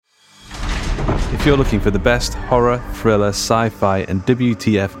If you're looking for the best horror, thriller, sci-fi and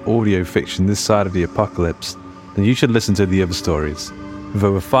WTF audio fiction this side of the apocalypse, then you should listen to The Other Stories. With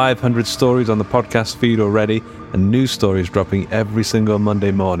over 500 stories on the podcast feed already and new stories dropping every single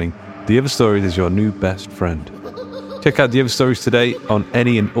Monday morning, The Other Stories is your new best friend. Check out The Other Stories today on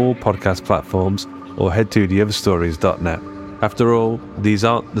any and all podcast platforms or head to theotherstories.net. After all, these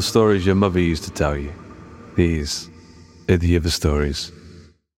aren't the stories your mother used to tell you. These are The Other Stories.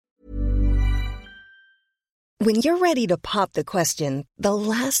 When you're ready to pop the question, the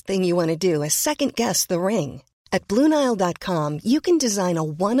last thing you want to do is second-guess the ring. At BlueNile.com, you can design a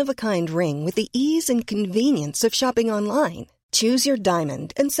one-of-a-kind ring with the ease and convenience of shopping online. Choose your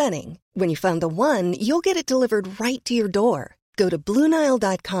diamond and setting. When you find the one, you'll get it delivered right to your door. Go to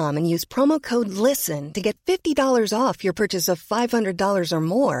BlueNile.com and use promo code LISTEN to get $50 off your purchase of $500 or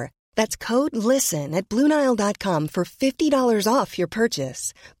more. That's code LISTEN at BlueNile.com for $50 off your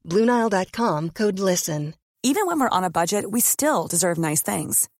purchase. BlueNile.com, code LISTEN. Even when we're on a budget, we still deserve nice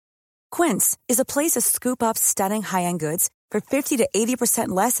things. Quince is a place to scoop up stunning high-end goods for 50 to 80%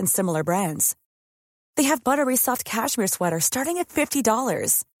 less than similar brands. They have buttery soft cashmere sweaters starting at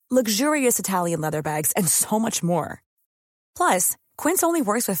 $50, luxurious Italian leather bags, and so much more. Plus, Quince only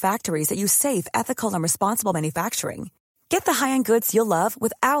works with factories that use safe, ethical, and responsible manufacturing. Get the high-end goods you'll love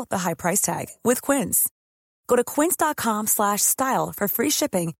without the high price tag with Quince. Go to quince.com/style for free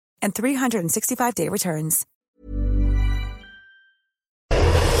shipping and 365-day returns.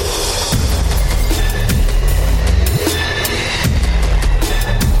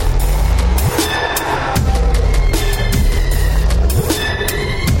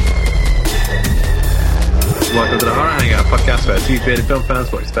 Welcome to the Horror Hangout podcast, where two bearded film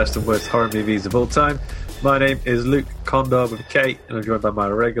fans watch the best and worst horror movies of all time. My name is Luke Condor with a K, and I'm joined by my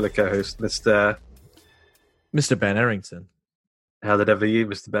regular co-host, Mr. Ben Errington. How the devil are you,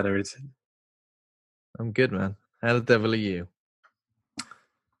 Mr. Ben Errington? I'm good, man. How the devil are you?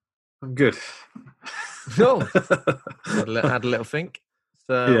 I'm good. No, had a little think.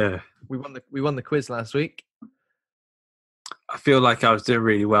 So yeah, we won the quiz last week. I feel like I was doing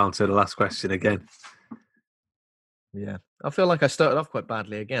really well until the last question again. Yeah, I feel like I started off quite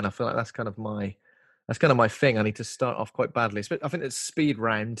badly again. I feel like that's kind of my thing. I need to start off quite badly. I think it's speed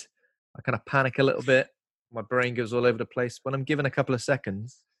round. I kind of panic a little bit. My brain goes all over the place. When I'm given a couple of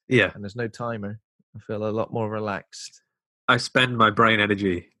seconds, yeah, and there's no timer, I feel a lot more relaxed. I spend my brain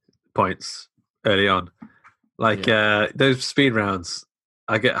energy points early on. Like those speed rounds,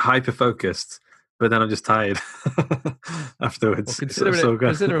 I get hyper focused, but then I'm just tired afterwards. Well,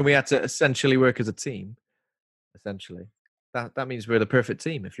 considering we had to essentially work as a team, that means we're the perfect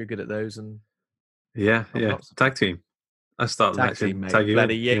team if you're good at those. And yeah, tag team. I start tag team, mate.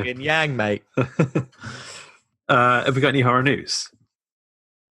 Bloody yin and yang, mate. Have we got any horror news?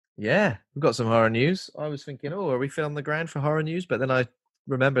 Yeah, we've got some horror news. I was thinking, are we fit on the ground for horror news? But then I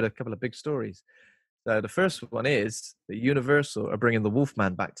remembered a couple of big stories. So the first one is that Universal are bringing the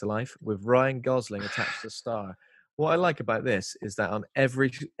Wolfman back to life with Ryan Gosling attached to the star. What I like about this is that on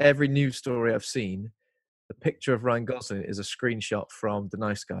every news story I've seen, the picture of Ryan Gosling is a screenshot from The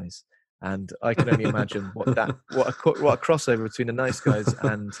Nice Guys. And I can only imagine what a crossover between The Nice Guys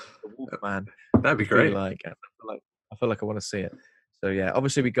and the Wolfman. That'd be great. Like I feel like I want to see it. So yeah,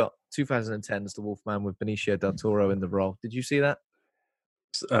 obviously we got 2010's The Wolfman with Benicio del Toro in the role. Did you see that?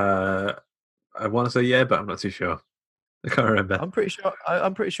 I want to say yeah, but I'm not too sure. I can't remember. I'm pretty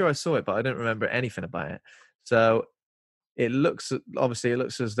sure I saw it, but I don't remember anything about it. So it looks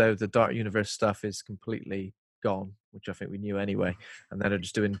as though the Dark Universe stuff is completely gone, which I think we knew anyway, and then they're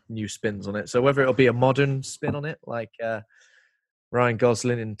just doing new spins on it. So whether it'll be a modern spin on it, like Ryan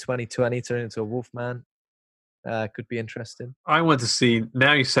Gosling in 2020 turning into a Wolfman, could be interesting. I want to see,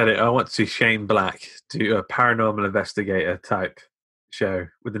 now you said it, I want to see Shane Black do a paranormal investigator type show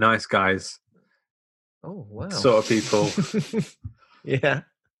with The Nice Guys. Oh wow, sort of people. Yeah,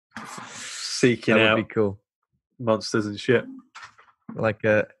 seeking that out would be cool monsters and shit, like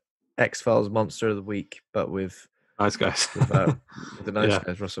a X-Files Monster of the Week, but with Nice Guys. with the Nice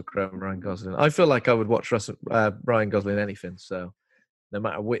Guys, Russell Crowe and Ryan Gosling. I feel like I would watch Ryan Gosling in anything. So no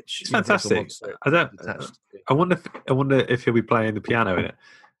matter which, it's fantastic. I wonder if he'll be playing the piano in it,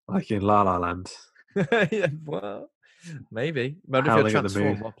 like in La La Land. Yeah, well, maybe. Maybe if he'll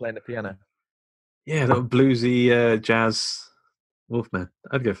transform while playing the piano. Yeah, that bluesy jazz Wolfman.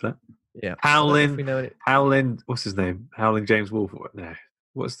 I'd go for that. Yeah, Howlin. What's his name? Howling James Wolf. No,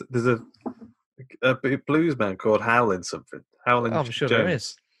 there's a blues man called Howlin something. Howlin. I'm sure Jones. there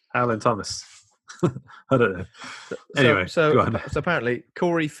is. Howlin Thomas. I don't know. Anyway, so apparently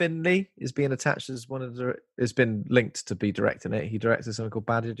Corey Finley is being attached as has been linked to be directing it. He directed something called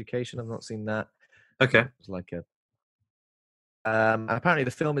Bad Education. I've not seen that. Okay. It was like a. And apparently,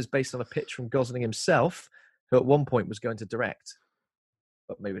 the film is based on a pitch from Gosling himself, who at one point was going to direct,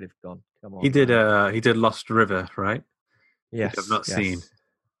 but maybe they've gone. Come on, He did. man." He did Lost River, right? Yes, Which I've not seen.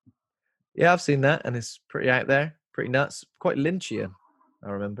 Yeah, I've seen that, and it's pretty out there, pretty nuts, quite Lynchian. I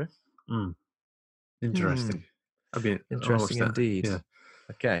remember. Interesting. I'll watch Interesting that. indeed. Yeah.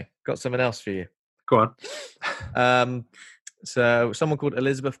 Okay, got something else for you. Go on. So someone called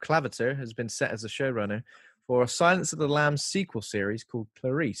Elizabeth Claveter has been set as a showrunner for a Silence of the Lambs sequel series called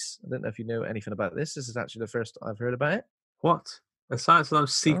Clarice. I don't know if you know anything about this. This is actually the first I've heard about it. What? A Silence of the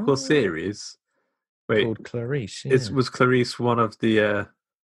Lambs sequel series? Wait, called Clarice. Yeah. was Clarice one of the?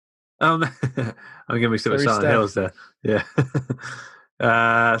 Oh no, I'm getting mixed up with Silent Hills there. Yeah.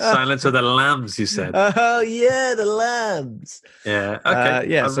 Silence of the Lambs, you said. Oh yeah, the Lambs. Yeah. Okay.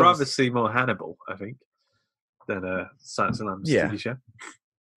 Yeah. I'd rather see more Hannibal, I think, than Silence of the Lambs TV show.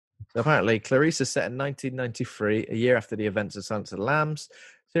 So apparently, Clarice is set in 1993, a year after the events of Silence of the Lambs.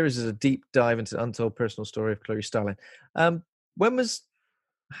 The series is a deep dive into the untold personal story of Clarice Starling. When was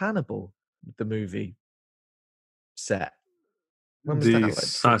Hannibal, the movie, set? When was that? Like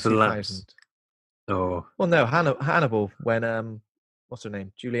Silence of the Lambs. Oh. Well, no, Hannibal, when what's her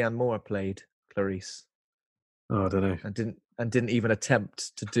name? Julianne Moore played Clarice. Oh, I don't know. And didn't even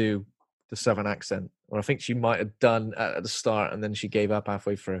attempt to do the Southern accent. Or I think she might have done at the start, and then she gave up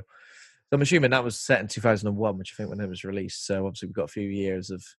halfway through. So I'm assuming that was set in 2001, which I think when it was released. So obviously we've got a few years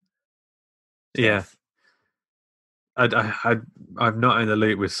of stuff. Yeah. I'm not in the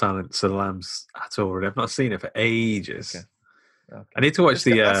loop with Silence of the Lambs at all. Really. I've not seen it for ages. Okay. I need to watch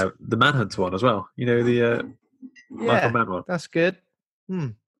the Manhunt one as well. You know, the Michael Mann one. That's good.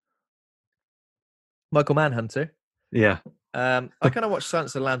 Michael Manhunter. Yeah. I kind of watch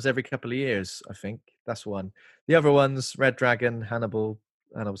Silence of the Lambs every couple of years, I think. That's one. The other ones, Red Dragon, Hannibal,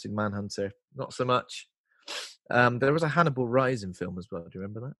 and obviously Manhunter, not so much. There was a Hannibal Rising film as well. Do you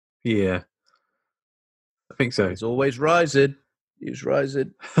remember that? Yeah. I think so. He's always rising. He's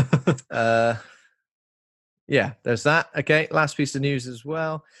rising. Yeah, there's that. Okay, last piece of news as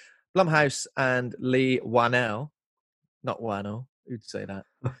well. Blumhouse and Lee Whannell, not Whannell, who'd say that,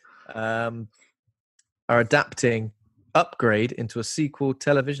 are adapting Upgrade into a sequel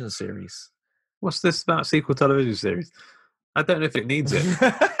television series. What's this about sequel television series? I don't know if it needs it.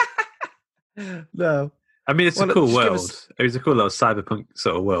 No. I mean, it's a cool world. It's a cool little cyberpunk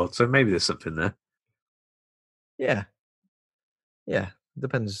sort of world, so maybe there's something there. Yeah.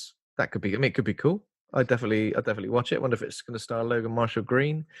 Depends. That could be. I mean, it could be cool. I'd definitely watch it. Wonder if it's going to star Logan Marshall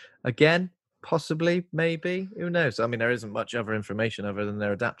Green again, possibly, maybe. Who knows? I mean, there isn't much other information other than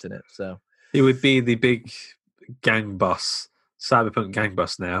they're adapting it. So he would be the big gang boss, cyberpunk gang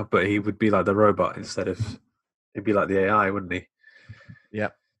boss now, but he would be like the robot instead of. He'd be like the AI, wouldn't he? Yeah,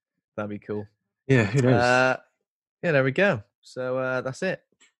 that'd be cool. Yeah, who knows? Yeah, there we go. So that's it.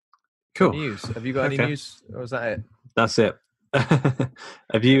 Cool. News. Have you got any news, or was that it? That's it.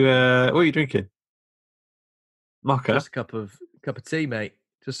 Have you? What are you drinking? Mocha. Just a cup of tea, mate.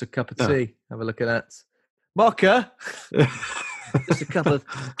 Just a cup of tea. Have a look at that. Mocha. Just a cup of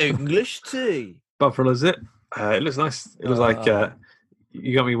English tea. Buffalo, is it? It looks nice. It looks like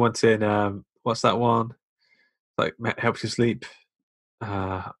you got me wanting. What's that one? Like helps you sleep.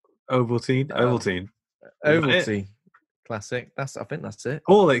 Ovaltine. Ovaltine. Classic. I think that's it.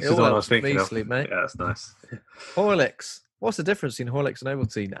 Horlicks is what I was thinking of. Sleep, mate. Yeah, that's nice. Horlicks. What's the difference between Horlicks and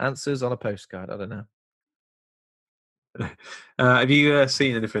Ovaltine? Answers on a postcard. I don't know. Have you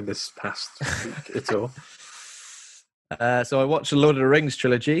seen anything this past week at all? So I watched the Lord of the Rings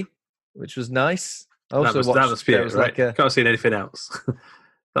trilogy, which was nice. I also that was right? Like can't see anything else.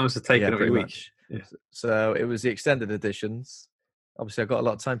 That must have taken every week. Yeah. So it was the extended editions. Obviously, I've got a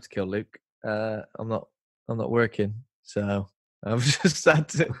lot of time to kill, Luke. I'm not working, so I've just had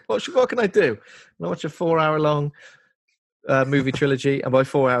to. What can I do? I watch a 4-hour long movie trilogy, and by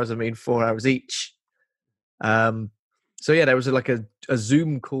 4 hours I mean 4 hours each. So yeah, there was like a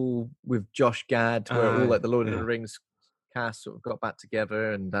Zoom call with Josh Gad where all like the Lord of the Rings cast sort of got back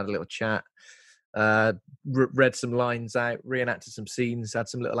together and had a little chat. Read some lines out, reenacted some scenes, had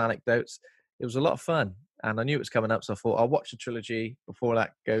some little anecdotes. It was a lot of fun, and I knew it was coming up, so I thought I'll watch the trilogy before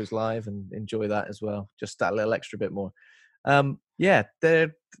that goes live and enjoy that as well. Just that little extra bit more. Yeah,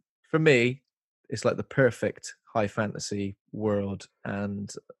 for me, it's like the perfect high fantasy world,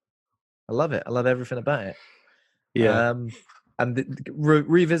 and I love it. I love everything about it. Yeah. And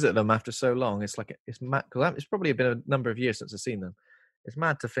revisit them after so long, it's like it's mad because it's probably been a number of years since I've seen them. It's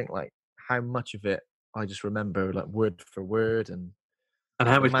mad to think like how much of it I just remember like word for word, and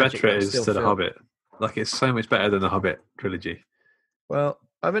how much better it is to The Hobbit. Like it's so much better than the Hobbit trilogy. Well,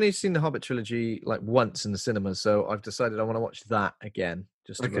 I've only seen the Hobbit trilogy like once in the cinema, so I've decided I want to watch that again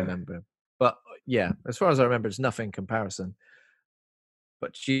just to remember. But yeah, as far as I remember, it's nothing in comparison.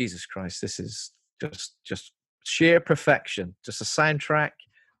 But Jesus Christ, this is just sheer perfection. Just a soundtrack,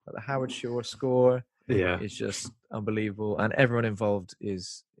 like the Howard Shore score. Yeah, It's just unbelievable, and everyone involved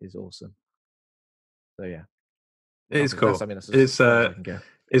is awesome. So yeah, it's cool. That's as far as I can go.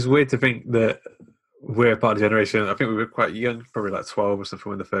 It's weird to think that we're part of the generation. I think we were quite young, probably like 12 or something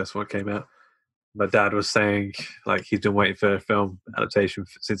when the first one came out. My dad was saying like he's been waiting for a film adaptation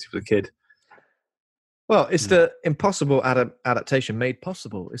since he was a kid. Well, it's the impossible adaptation made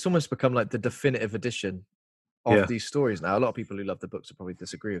possible. It's almost become like the definitive edition of these stories now. A lot of people who love the books will probably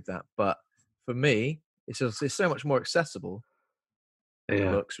disagree with that, but for me, it's so much more accessible. The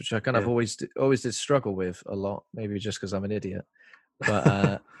books, which I kind of always did struggle with a lot. Maybe just because I'm an idiot,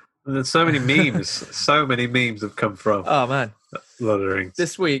 but there's so many memes. So many memes have come from. Oh man, Lord of the Rings.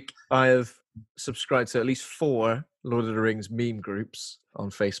 This week I have subscribed to at least 4 Lord of the Rings meme groups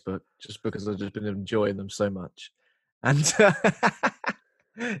on Facebook, just because I've just been enjoying them so much, and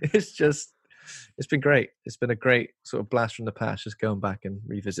it's been great. It's been a great sort of blast from the past, just going back and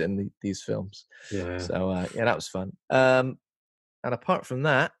revisiting these films. Yeah. So that was fun. And apart from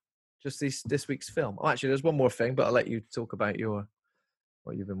that, just this week's film. Oh, actually, there's one more thing, but I'll let you talk about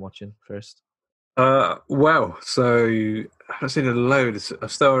what you've been watching first. Well, so I've seen a load.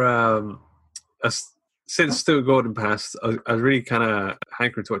 I've still since Stuart Gordon passed, I was really kind of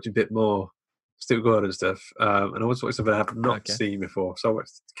hankering to watch a bit more Stuart Gordon stuff, and I also watched something I have not seen before. So I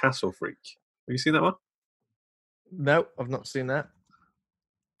watched Castle Freak. Have you seen that one? No, I've not seen that.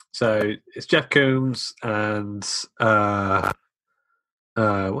 So it's Jeff Combs and what's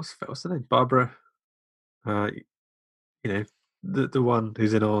the name? Barbara. You know, the one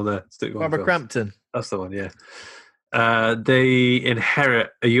who's in all the Stuart Gordon Barbara films. Crampton. That's the one. Yeah. They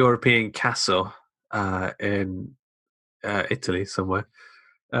inherit a European castle in Italy somewhere,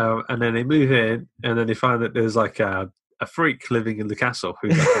 and then they move in, and then they find that there's like a freak living in the castle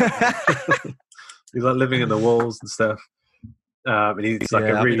who's like, he's like living in the walls and stuff. And he's like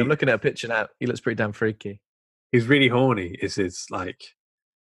I'm looking at a picture now. He looks pretty damn freaky. He's really horny. It's like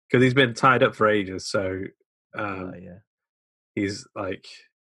because he's been tied up for ages. So he's like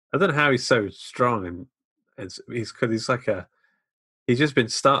I don't know how he's so strong, and he's like he's just been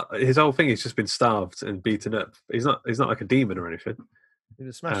his whole thing has just been starved and beaten up. He's not like a demon or anything. He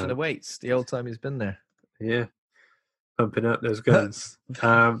was smashing the weights the whole time he's been there. Yeah, pumping up those guns.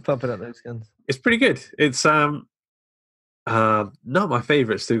 Pumping up those guns. It's pretty good. It's not my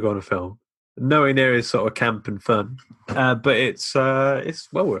favourite Stu Gordon film. Nowhere near is sort of camp and fun, but it's well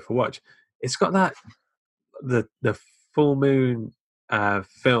worth a watch. It's got that the Full Moon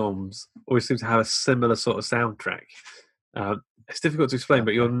films always seem to have a similar sort of soundtrack. It's difficult to explain,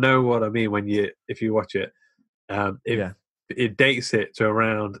 but you'll know what I mean if you watch it. It dates it to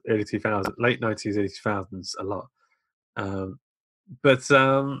around early 2000s, late 90s, early 2000s a lot. But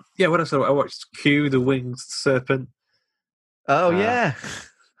what else? I watched Q, the Winged Serpent. Oh yeah!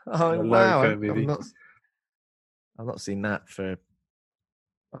 Oh wow! I've not seen that for.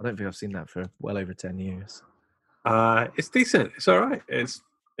 I don't think I've seen that for well over 10 years. It's decent. It's all right. It's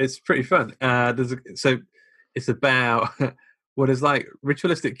pretty fun. So it's about what is like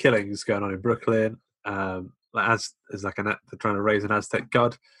ritualistic killings going on in Brooklyn. They're trying to raise an Aztec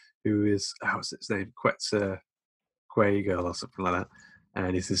god who is what's his name, Quetzalcoatl or something like that,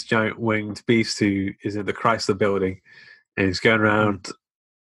 and he's this giant winged beast who is in the Chrysler Building, and he's going around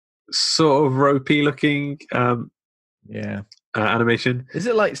sort of ropey looking animation. Is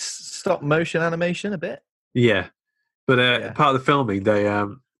it like stop motion animation a bit? Yeah, but part of the filming they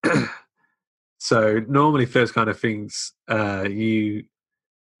so normally first kind of things you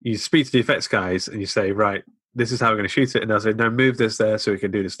speak to the effects guys and you say, right, this is how we're going to shoot it, and they'll say, no, move this there so we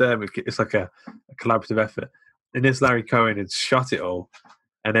can do this there. It's like a collaborative effort. And this Larry Cohen had shot it all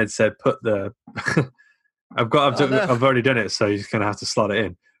and then said, put the I've already done it, so you're just going to have to slot it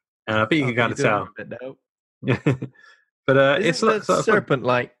in. And I think you can kind of tell. But isn't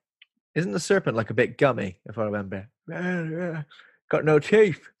the serpent like a bit gummy, if I remember? Got no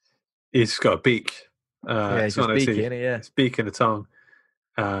teeth. He's got a beak. He's got beak in it, It's beak and a tongue.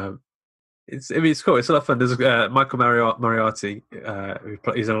 It's cool. It's a lot of fun. There's Michael Moriarty.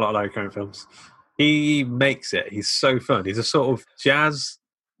 He's in a lot of Larry Cohen films. He makes it. He's so fun. He's a sort of jazz,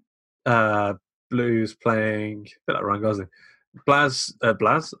 blues playing, a bit like Ryan Gosling.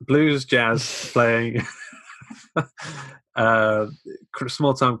 Blues jazz playing.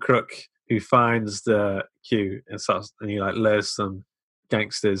 Small-time crook who finds the Q and he like lures some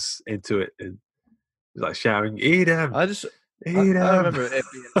gangsters into it and he's like shouting, "Eat him!" I remember it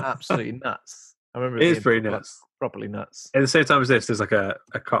being absolutely nuts. I remember It is being pretty nuts. properly nuts. At the same time as this, there's like a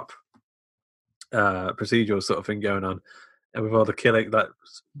cop procedural sort of thing going on, and with all the killing, that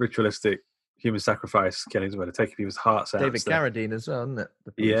ritualistic human sacrifice killings, where they're taking people's hearts out. David Carradine as well, isn't it?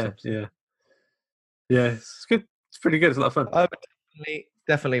 The police Yeah, officer. yeah. It's good. It's pretty good. It's a lot of fun. I would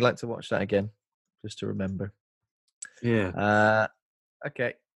definitely like to watch that again, just to remember. Yeah.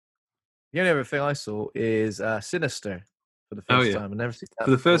 Okay. The only other thing I saw is Sinister for the first time. I've never seen that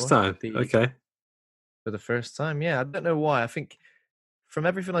for the first before. time. Okay. For the first time, yeah. I don't know why. I think from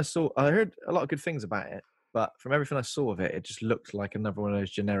everything I saw, I heard a lot of good things about it, but from everything I saw of it, it just looked like another one of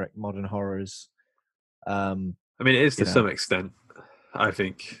those generic modern horrors. I mean, it is to some extent, I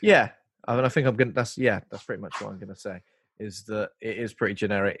think. Yeah. I mean, I think that's pretty much what I'm going to say, is that it is pretty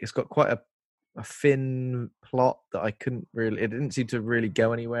generic. It's got quite a thin plot that it didn't seem to really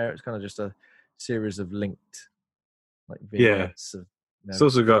go anywhere. It's kind of just a series of linked vignettes. Yeah. It's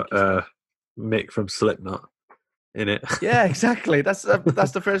also got Mick from Slipknot in it. Yeah, exactly. That's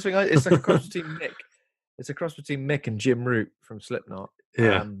the first thing. It's like a cross between Mick. It's a cross between Mick and Jim Root from Slipknot.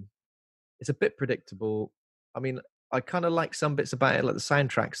 Yeah. It's a bit predictable. I mean, I kind of like some bits about it. Like the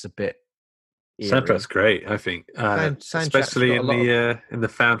soundtrack's a bit eerie. Soundtrack's great, I think, especially in the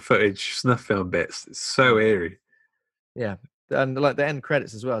found footage snuff film bits. It's so eerie. Yeah, and like the end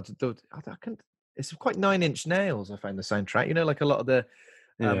credits as well. It's quite 9 Inch Nails. I find the soundtrack. You know, like a lot of the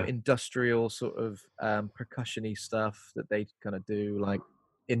industrial sort of percussion-y stuff that they kind of do, like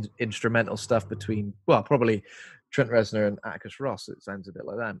instrumental stuff between, well, probably Trent Reznor and Atticus Ross. It sounds a bit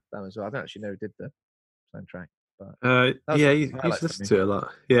like that as well. I don't actually know who did the soundtrack. But you used to listen to it a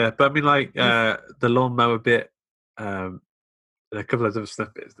lot. Yeah, but I mean, like the lawnmower bit, and a couple of other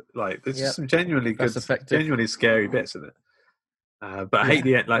snippets. Like there's just some genuinely good, genuinely scary bits in it. But I hate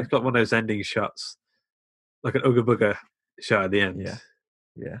the end. Like it's got one of those ending shots, like an Ooga Booga shot at the end.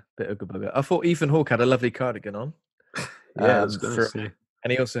 Yeah, bit Ooga Booga. I thought Ethan Hawke had a lovely cardigan on.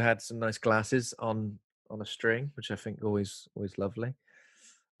 And he also had some nice glasses on a string, which I think always lovely.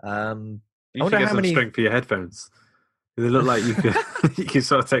 You should get some string for your headphones. They look like you could you could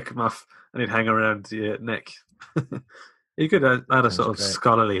sort of take them off and they'd hang around your neck. You could add a sort of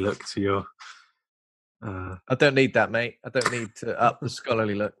scholarly look to your. I don't need that, mate. I don't need to up the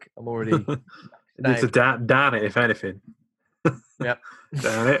scholarly look. I'm already. You need to down it, if anything. Yep.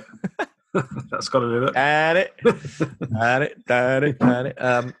 Down it. That scholarly look. Down it. Down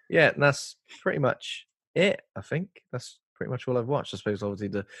it. Yeah, and that's pretty much it. I think that's pretty much all I've watched. I suppose obviously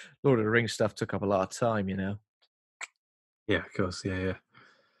the Lord of the Rings stuff took up a lot of time, you know. Yeah, of course. Yeah.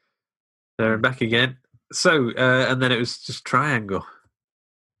 There and back again. So, and then it was just Triangle.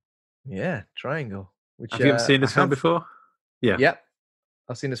 Yeah, Triangle. Which, have you ever seen this film before? Yeah. Yep.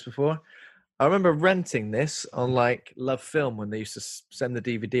 I've seen this before. I remember renting this on like Love Film when they used to send the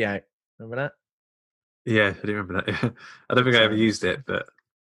DVD out. Remember that? Yeah, I do remember that. I don't think I ever used it, but.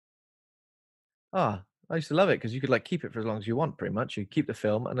 I used to love it because you could like keep it for as long as you want, pretty much. You keep the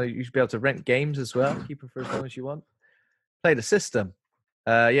film, and you should be able to rent games as well. Keep it for as long as you want. Play the system.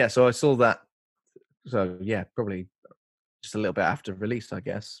 So I saw that. So yeah, probably just a little bit after release, I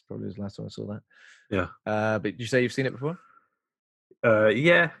guess. Probably was the last time I saw that. Yeah. But did you say you've seen it before?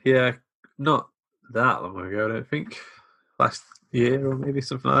 Yeah. Not that long ago, I don't think. Last year or maybe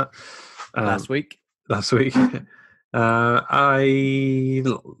something like that. Last week.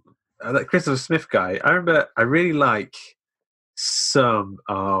 That Christopher Smith guy. I remember I really like some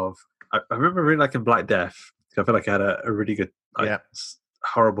of. I remember really liking Black Death. I feel like it had a really good,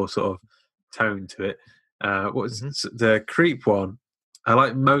 horrible sort of tone to it. What was the Creep one? I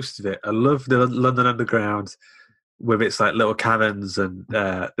like most of it. I love the London Underground with its like little caverns and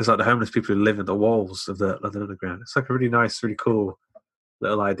there's like the homeless people who live in the walls of the London Underground. It's like a really nice, really cool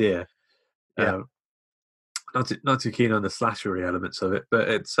little idea. Yeah. Not too keen on the slashery elements of it, but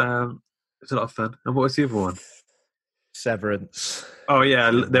it's a lot of fun. And what was the other one? Severance. Oh yeah,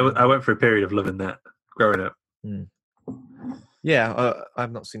 I went for a period of loving that growing up. Yeah,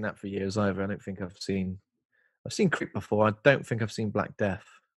 I've not seen that for years either. I don't think I've seen Creep before. I don't think I've seen Black Death.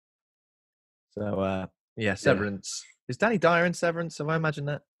 So Severance. Is Danny Dyer in Severance? Have I imagined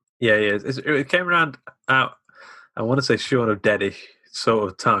that? Yeah. It came around out. I want to say Shaun of Dead-ish sort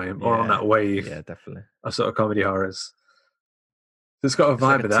of time, or on that wave. Yeah, definitely. Of sort of comedy horrors. It's got a vibe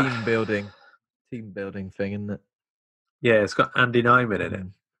like of that team building thing, isn't it? Yeah, it's got Andy Nyman in it,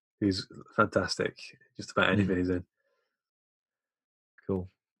 who's fantastic. Just about anything he's in. Cool.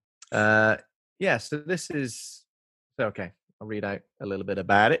 So this is okay. I'll read out a little bit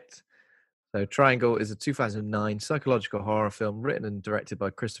about it. So Triangle is a 2009 psychological horror film written and directed by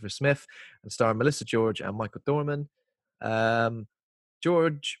Christopher Smith and starring Melissa George and Michael Dorman.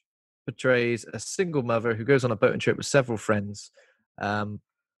 George portrays a single mother who goes on a boating trip with several friends.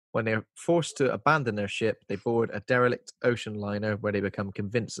 When they're forced to abandon their ship, they board a derelict ocean liner where they become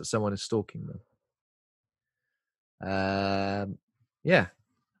convinced that someone is stalking them. Yeah.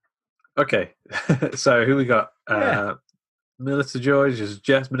 Okay, so who we got? Yeah. Melissa George is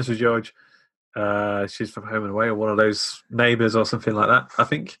Jess. Melissa George. She's from Home and Away, or one of those neighbours, or something like that. I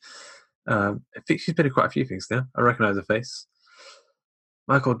think she's been in quite a few things now. I recognise her face.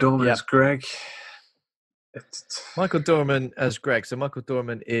 Michael Dorman as Greg. Michael Dorman as Greg. So Michael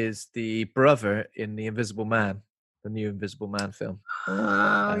Dorman is the brother in The Invisible Man, the new Invisible Man film.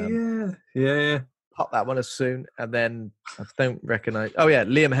 Yeah. Pop that one as soon, and then I don't recognise. Oh yeah,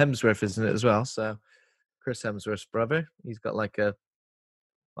 Liam Hemsworth is in it as well. So Chris Hemsworth's brother. He's got like I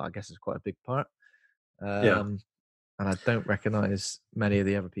guess it's quite a big part. And I don't recognise many of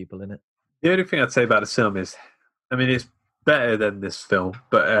the other people in it. The only thing I'd say about this film is, I mean, it's better than this film,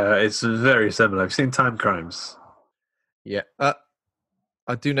 but it's very similar. I've seen Time Crimes. Yeah, I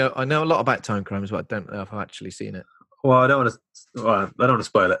do know. I know a lot about Time Crimes, but I don't know if I've actually seen it. Well, I don't want to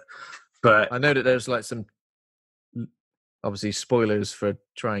spoil it, but I know that there's like some obviously spoilers for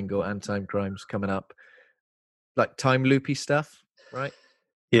Triangle and Time Crimes coming up, like time loopy stuff, right?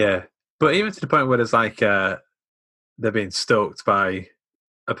 Yeah, but even to the point where there's like they're being stalked by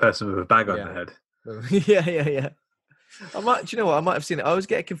a person with a bag on their head. Yeah. I might. Do you know what? I might have seen it. I always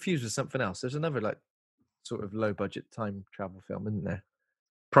get confused with something else. There's another like sort of low budget time travel film, isn't there?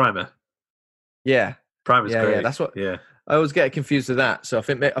 Primer. Yeah. Primer's great. Yeah, that's what. Yeah. I always get confused with that. So I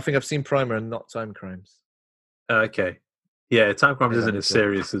think I've seen Primer and not Time Crimes. Okay. Yeah, Time Crimes isn't as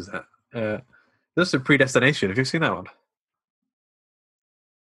serious as that. There's some Predestination. Have you seen that one?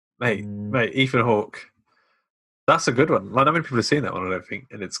 Mate, Ethan Hawke. That's a good one. Like, not many people have seen that one, I don't think,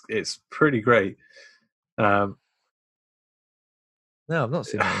 and it's pretty great. No, I've not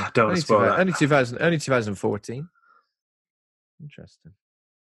seen that one. Don't want to spoil that. Only 2014. Interesting.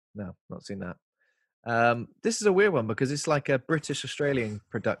 No, not seen that. This is a weird one because it's like a British-Australian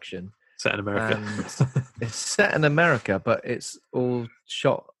production. Set in America. And it's set in America, but it's all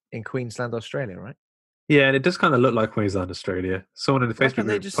shot in Queensland, Australia, right? Yeah, and it does kind of look like Queensland, Australia. Someone in the Facebook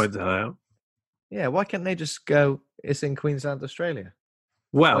group pointed that out. Yeah, why can't they just go, it's in Queensland, Australia?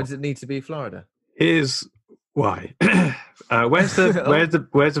 Well, why does it need to be Florida? Here's why. Where's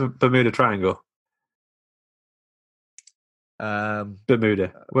the Bermuda Triangle?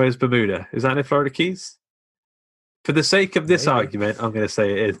 Bermuda. Where's Bermuda? Is that in the Florida Keys? For the sake of this argument, I'm going to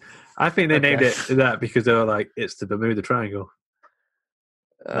say it is. I think they named it that because they were like, it's the Bermuda Triangle.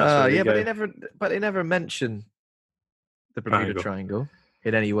 But they never mention the Bermuda Triangle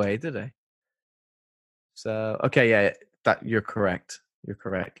in any way, did they? So that you're correct. You're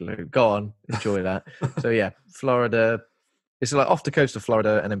correct, Lou. Go on, enjoy that. So yeah, Florida. It's like off the coast of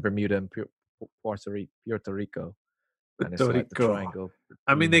Florida, and then Bermuda and Puerto Rico. And it's like the triangle.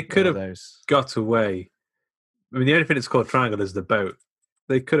 I mean, they could have got away. I mean, the only thing it's called triangle is the boat.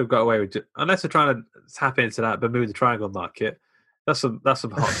 They could have got away with it, unless they're trying to tap into that Bermuda Triangle market. That's some hot.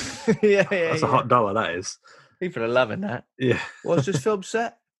 That's a hot dollar. That is. People are loving that. Yeah. What's this film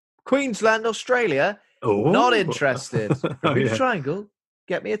set? Queensland, Australia. Oh. Not interested. Bermuda Triangle.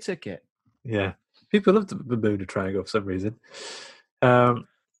 Get me a ticket. Yeah. People love the Bermuda Triangle for some reason. Yeah.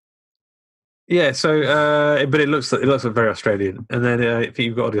 So, but it looks very Australian, and then I think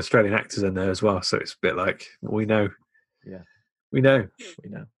you've got all the Australian actors in there as well. So it's a bit like we know. Yeah. We know.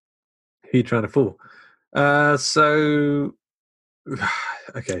 Who you're trying to fool. So.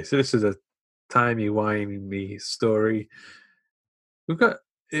 Okay, so this is a timey-wimey story. We've got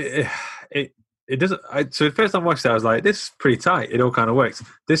it doesn't. So the first time I watched it, I was like, "This is pretty tight." It all kind of works.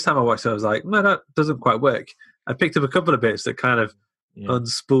 This time I watched it, I was like, "No, that doesn't quite work." I picked up a couple of bits that kind of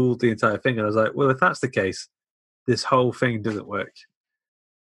unspooled the entire thing, and I was like, "Well, if that's the case, this whole thing doesn't work."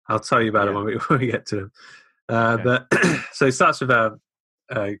 I'll tell you about it when we get to them. But so it starts with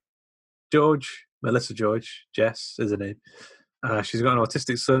Melissa George, Jess is her name. She's got an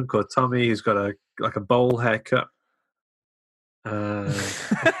autistic son called Tommy who's got a bowl haircut.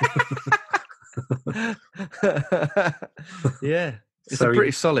 Yeah, it's a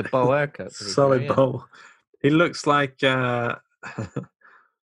pretty solid bowl haircut. Solid bowl. He looks like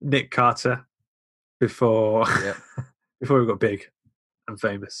Nick Carter before he got big and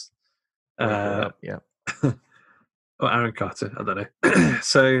famous. Or Aaron Carter, I don't know.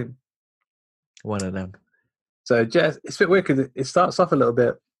 So one of them. So Jess, it's a bit weird because it starts off a little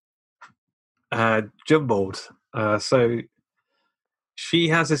bit jumbled. So she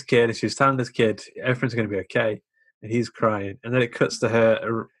has this kid, and she's telling this kid everything's going to be okay, and he's crying. And then it cuts to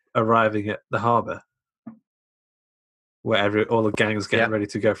her arriving at the harbour. where all the gang's getting ready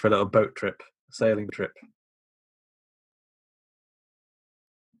to go for a little boat trip, sailing trip.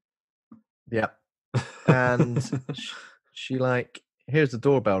 Yeah. And she like hears the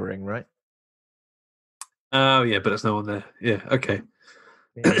doorbell ring, right? Oh yeah, but there's no one there. Yeah, okay.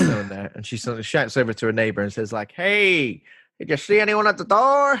 Yeah, there's no one there, and she sort of shouts over to her neighbor and says, like, "Hey, did you see anyone at the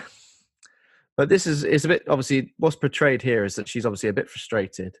door?" But this is a bit, obviously, what's portrayed here is that she's obviously a bit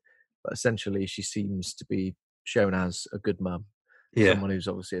frustrated, but essentially she seems to be shown as a good mum. Yeah. Someone who's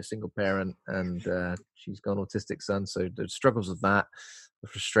obviously a single parent, and she's got an autistic son, so the struggles of that, the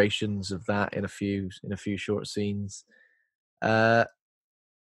frustrations of that in a few short scenes. Yeah.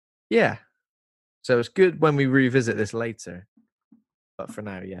 So it's good when we revisit this later. But for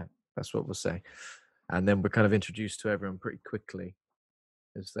now, yeah, that's what we'll say. And then we're kind of introduced to everyone pretty quickly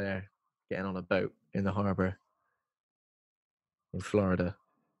as they're getting on a boat in the harbor in Florida.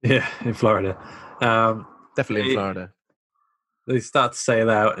 Yeah, in Florida. Definitely in Florida. They start to sail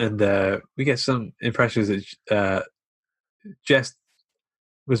out, and we get some impressions that Jess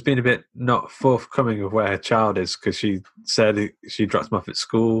was being a bit not forthcoming of where her child is, because she said she dropped him off at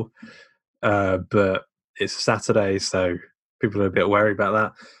school, but it's Saturday, so people are a bit worried about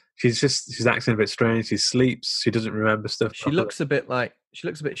that. She's acting a bit strange. She sleeps. She doesn't remember stuff. She looks a bit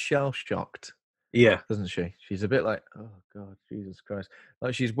shell shocked. Yeah, doesn't she? She's a bit like, oh God, Jesus Christ!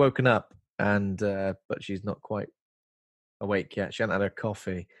 Like she's woken up and but she's not quite awake yet. She hasn't had her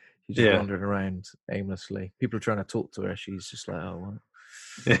coffee. She's just wandering around aimlessly. People are trying to talk to her. She's just like, oh,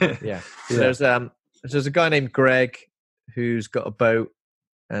 what? Yeah. So there's a guy named Greg who's got a boat,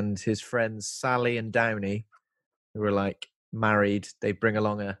 and his friends Sally and Downey, who are like married. They bring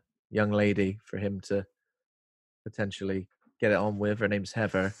along a young lady for him to potentially get it on with. Her name's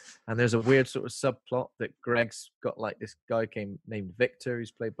Heather, and there's a weird sort of subplot that Greg's got like this guy named Victor,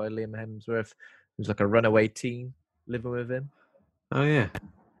 who's played by Liam Hemsworth, who's like a runaway teen living with him. Oh yeah.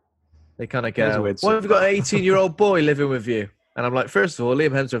 They kind of go, "Why have you got an 18-year-old boy living with you?" And I'm like, first of all,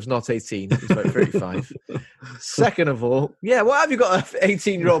 Liam Hemsworth's not 18; he's about 35. Second of all, yeah, what have you got an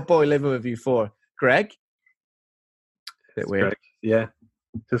 18-year-old boy living with you for, Greg? Bit weird. Greg. Yeah,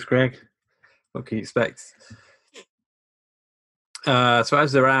 just Greg. What can you expect? So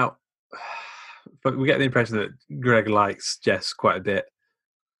as they're out, but we get the impression that Greg likes Jess quite a bit.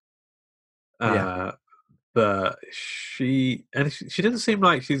 But she doesn't seem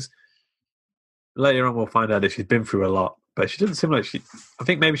like she's. Later on, we'll find out that she's been through a lot, but she doesn't seem like she. I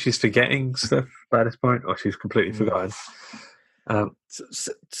think maybe she's forgetting stuff by this point, or she's completely forgotten.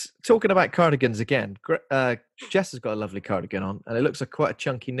 Talking about cardigans again, Jess has got a lovely cardigan on, and it looks like quite a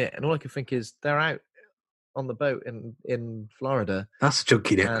chunky knit. And all I can think is they're out on the boat in Florida. That's a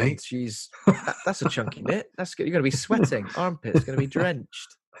chunky knit, mate. That's a chunky knit. That's good. You're going to be sweating. Armpits going to be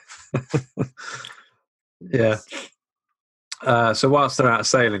drenched. Yeah. So whilst they're out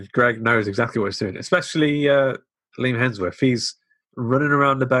sailing, Greg knows exactly what he's doing, especially Liam Hemsworth. He's running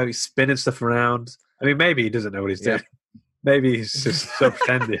around the boat, spinning stuff around. I mean, maybe he doesn't know what he's doing. Maybe he's just so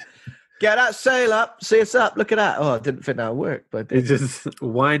pretended. Get that sail up. See us up. Look at that. Oh, I didn't think that would work, but he's just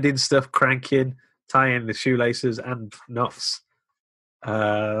winding stuff, cranking, tying the shoelaces and knots.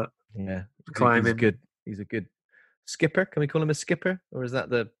 Yeah, climbing. He's a good skipper. Can we call him a skipper, or is that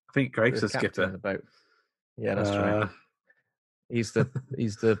the? I think Greg's a skipper in the boat. Yeah, that's right. He's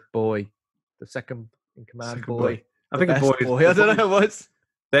the boy, the second in command boy. I think a boy. I don't know what's.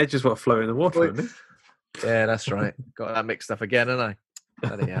 They're just what float in the water, aren't they? Yeah, that's right. Got that mixed up again, haven't I?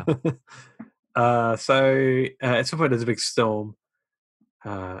 Bloody hell. So at some point there's a big storm,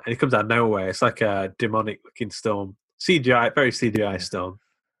 and it comes out of nowhere. It's like a demonic-looking storm, CGI, very CGI storm.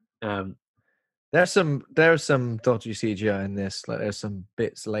 There's some dodgy CGI in this. Like there's some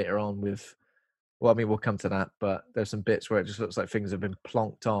bits later on with. Well, I mean, we'll come to that, but there's some bits where it just looks like things have been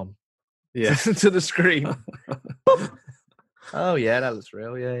plonked on, to the screen. Oh yeah, that looks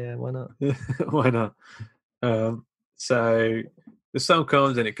real. Yeah, why not? Why not? So the storm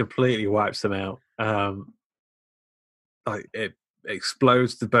comes and it completely wipes them out. Like it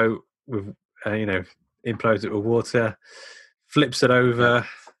explodes the boat with, implodes it with water, flips it over.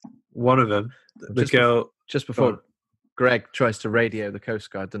 One of them, the girl, just before. Greg tries to radio the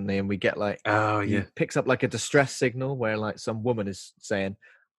Coast Guard, doesn't he? And we get he picks up like a distress signal where like some woman is saying,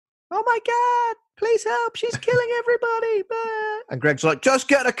 "Oh my God, please help! She's killing everybody!" And Greg's like, "Just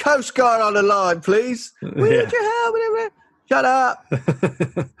get the Coast Guard on the line, please. We need your help." Shut up.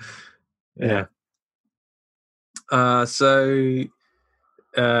 Yeah. The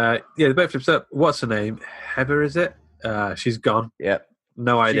boat flips up. What's her name? Heather, is it? She's gone. Yep.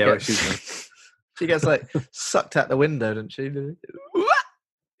 No idea where she's gone. She gets like sucked out the window, doesn't she?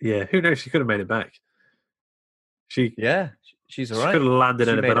 Yeah, who knows? She could have made it back. She's she's she all right. could have landed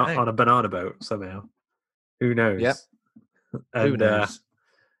She on made it out. a banana boat somehow. Who knows? Yep. And, Who knows?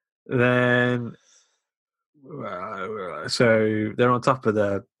 Then, so they're on top of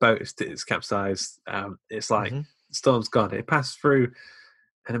the boat. It's capsized. It's like the storm's gone. It passed through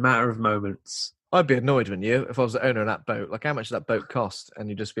in a matter of moments. I'd be annoyed, wouldn't you, if I was the owner of that boat? Like, how much did that boat cost? And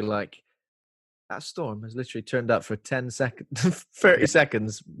you'd just be like, that storm has literally turned up for 10 seconds, 30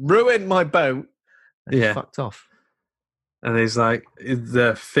 seconds, ruined my boat, and fucked off. And there's like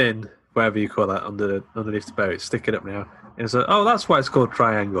the fin, whatever you call that, underneath the boat, stick it up now. And it's like, oh, that's why it's called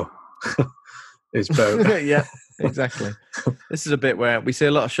Triangle. It's boat. Yeah, exactly. This is a bit where we see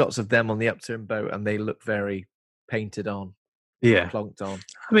a lot of shots of them on the upturned boat, and they look very painted on. Yeah, plonked on.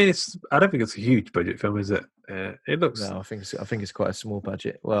 I mean, I don't think it's a huge budget film, is it? It looks. No, I think it's quite a small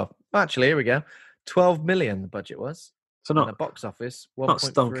budget. Well, actually, here we go. 12 million the budget was. So not the box office.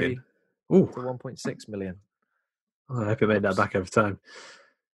 1.3 to 1.6 million. Oh, I hope it made that back over time.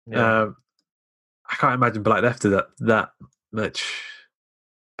 Yeah. I can't imagine Black after that much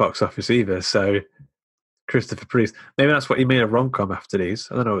box office either. So Christopher Priest, maybe that's what he made a rom-com after these.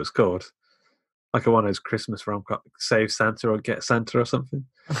 I don't know what it's called. Like one of those Christmas rom-com, Save Santa or Get Santa or something.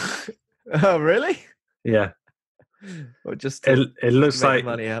 Oh, really? Yeah. Or just it looks like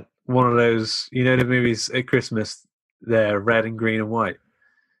money up. One of those, the movies at Christmas, they're red and green and white.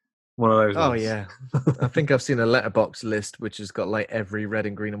 One of those ones. Oh, yeah. I think I've seen a letterbox list which has got like every red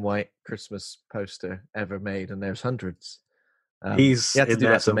and green and white Christmas poster ever made, and there's hundreds. He's he had to in do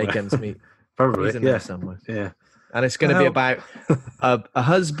there that somewhere. to make ends meet. Probably, He's in there somewhere. Yeah. And it's going to be about a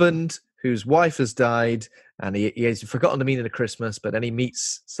husband whose wife has died, and he has forgotten the meaning of Christmas, but then he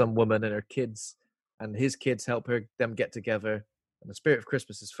meets some woman and her kids, and his kids help them get together, and the spirit of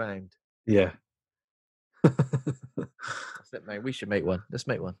Christmas is found. Yeah. That's it, mate. We should make one. Let's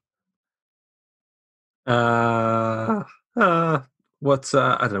make one. I don't know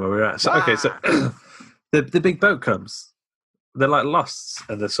where we're at. So, okay, so the big boat comes. They're like lost,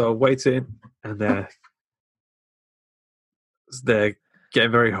 and they're sort of waiting, and they're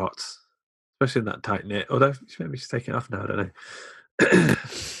getting very hot, especially in that tight knit. Although maybe she's taking it off now. I don't know.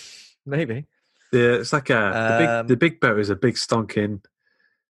 Maybe. Yeah, it's like the big boat is a big stonking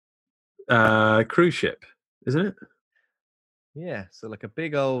cruise ship, isn't it? Yeah, so like a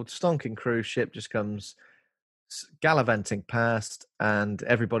big old stonking cruise ship just comes gallivanting past, and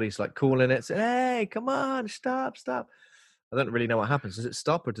everybody's like calling it, saying, "Hey, come on, stop!" I don't really know what happens. Does it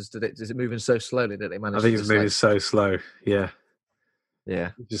stop, or is it moving so slowly that they manage? I think it's moving so slow. Yeah.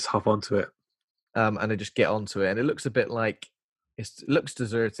 You just hop onto it, and they just get onto it, and it looks a bit like it looks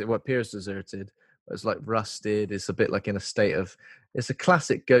deserted. What appears deserted, but it's like rusted. It's a bit like in a state of. It's a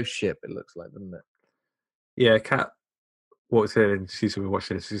classic ghost ship. It looks like, doesn't it? Yeah, Kat walked in and she's been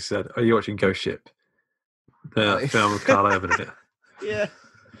watching it. She said, "Are you watching Ghost Ship?" The film with Carl Urban in it.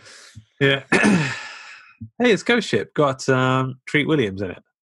 Yeah. Hey, it's Ghost Ship. Got Treat Williams in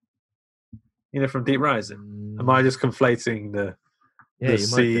it. From Deep Rising. Am I just conflating the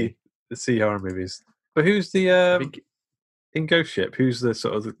sea horror movies? But who's the in Ghost Ship? Who's the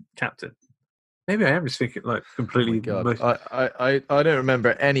sort of the captain? Maybe I am just thinking like completely. Oh my God. I don't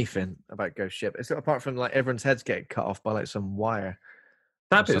remember anything about Ghost Ship. It's apart from like everyone's heads getting cut off by like some wire.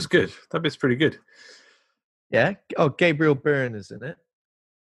 That bit's good. That bit's pretty good. Yeah. Oh, Gabriel Byrne is in it.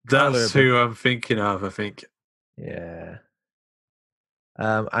 That's who I'm thinking of, I think. Yeah.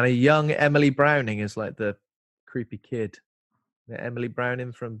 And a young Emily Browning is like the creepy kid. Emily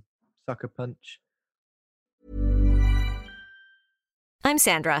Browning from Sucker Punch. I'm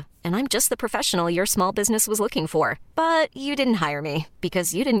Sandra, and I'm just the professional your small business was looking for. But you didn't hire me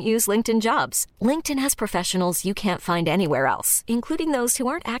because you didn't use LinkedIn Jobs. LinkedIn has professionals you can't find anywhere else, including those who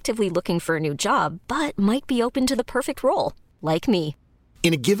aren't actively looking for a new job, but might be open to the perfect role, like me.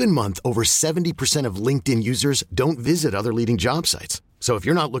 In a given month, over 70% of LinkedIn users don't visit other leading job sites. So if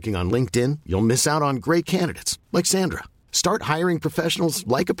you're not looking on LinkedIn, you'll miss out on great candidates like Sandra. Start hiring professionals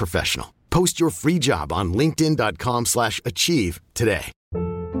like a professional. Post your free job on linkedin.com/achieve today.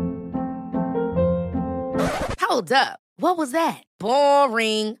 Hold up. What was that?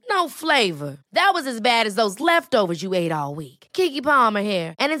 Boring. No flavor. That was as bad as those leftovers you ate all week. Keke Palmer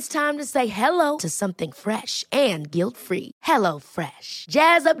here, and it's time to say hello to something fresh and guilt-free. Hello Fresh.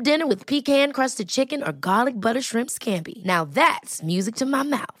 Jazz up dinner with pecan-crusted chicken or garlic butter shrimp scampi. Now that's music to my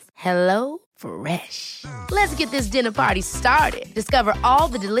mouth. Hello Fresh. Let's get this dinner party started. Discover all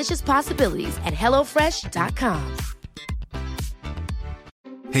the delicious possibilities at HelloFresh.com.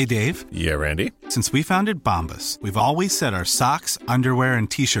 Hey, Dave. Yeah, Randy. Since we founded Bombas, we've always said our socks, underwear, and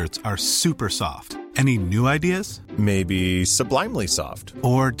T-shirts are super soft. Any new ideas? Maybe sublimely soft.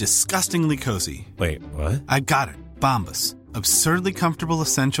 Or disgustingly cozy. Wait, what? I got it. Bombas. Absurdly comfortable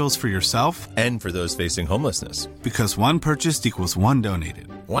essentials for yourself And for those facing homelessness. because one purchased equals one donated.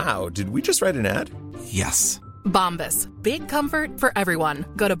 Wow, did we just write an ad? Yes. Bombas. Big comfort for everyone.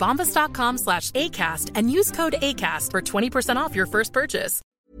 Go to bombas.com/ACAST and use code ACAST for 20% off your first purchase.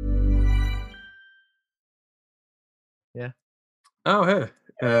 Yeah. Oh, here.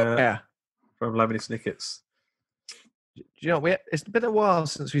 Yeah. From Lemony Snickets. Do you know, it's been a while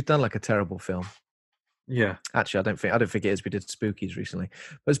since we've done like a terrible film. Yeah. Actually, I don't think it is. We did Spookies recently,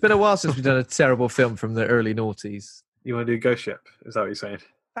 but it's been a while since we've done a terrible film from the early noughties. You want to do Ghost Ship? Is that what you're saying?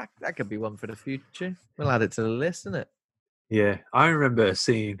 That could be one for the future. We'll add it to the list, isn't it? Yeah. I remember a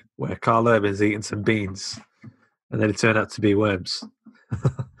scene where Carl Urban's eating some beans and then it turned out to be worms.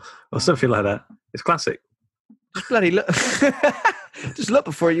 Or something like that. It's classic. Just bloody look. Just look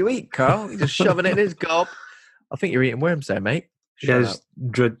before you eat, Carl. You're just shoving it in his gob. I think you're eating worms there, mate. Yeah, just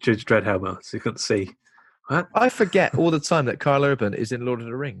Judge Dreadhammer, so you couldn't see. What? I forget all the time that Carl Urban is in Lord of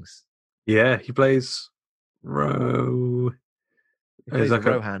the Rings. Yeah, he plays Ro. He plays like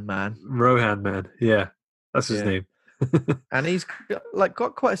a Rohan man. Rohan man. Yeah, that's his name. And he's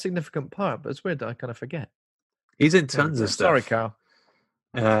got quite a significant part, but it's weird that I kind of forget. He's in tons of stuff. Sorry, Carl.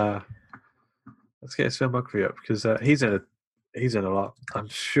 Let's get his filmography up because he's in a lot, I'm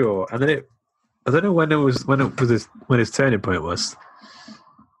sure. And then I don't know when his turning point was.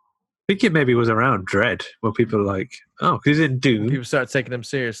 I think it maybe was around Dread, where people were like, oh, because he's in Dune. People started taking him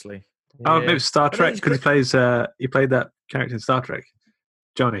seriously. Oh, maybe Star Trek, because he played that character in Star Trek.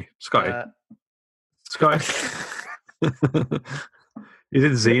 Johnny, Scotty. Scotty. He's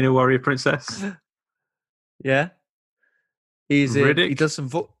in Xena, Warrior Princess. Yeah. He's Riddick. He does some...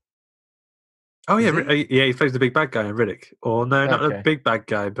 Oh, yeah, he plays the big bad guy in Riddick. Or no, not the big bad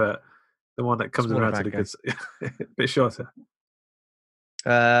guy, but the one that comes around to the good... a bit shorter.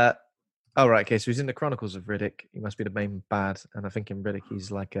 Oh, right, okay, so he's in the Chronicles of Riddick. He must be the main bad, and I think in Riddick he's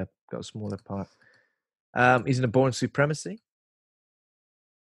got a smaller part. He's in A Born Supremacy.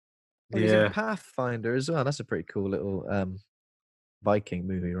 Oh, he's in Pathfinder as well. That's a pretty cool little Viking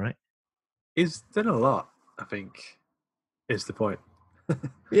movie, right? He's done a lot, I think, is the point.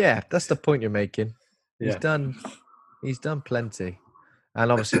 Yeah, that's the point you're making. He's done plenty.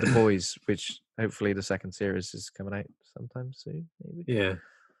 And obviously The Boys, which hopefully the second series is coming out sometime soon, maybe. Yeah.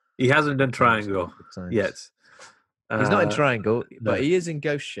 He hasn't done Triangle yet. He's not in Triangle, but he is in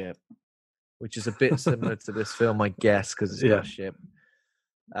Ghost Ship, which is a bit similar to this film, I guess, because it's Ghost Ship.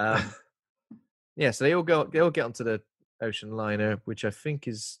 So they all get onto the ocean liner, which I think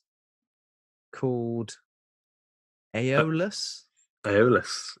is called Aeolus.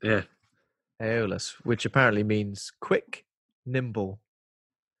 Aeolus, yeah. Aeolus, which apparently means quick, nimble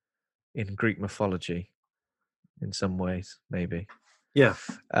in Greek mythology in some ways, maybe. Yeah.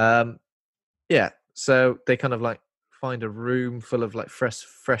 So they kind of like find a room full of like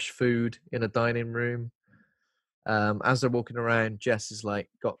fresh food in a dining room. As they're walking around, Jess is like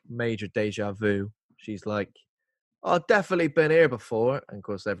got major deja vu. She's like, I've definitely been here before. And of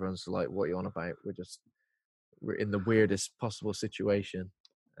course everyone's like, what are you on about? We're in the weirdest possible situation,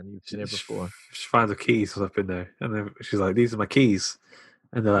 and you've been here before. She finds the keys up in there, and then she's like, "These are my keys,"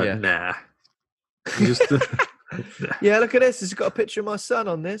 and they're like, "Nah." Yeah, look at this. It's got a picture of my son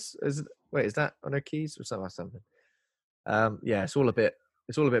on this. Is that on her keys or something? It's all a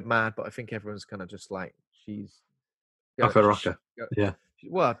bit mad, but I think everyone's kind of just like she's off a rocker. Yeah.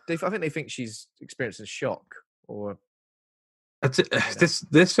 Well, I think they think she's experiencing shock or.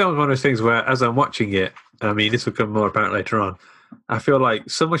 This film is one of those things where, as I'm watching it, I mean, this will come more apparent later on. I feel like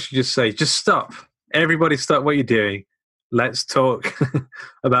someone should just say, "Just stop! Everybody, stop what you're doing. Let's talk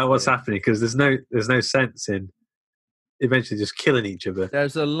about what's happening." Because there's no sense in eventually just killing each other.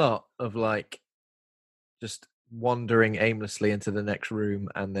 There's a lot of like just wandering aimlessly into the next room,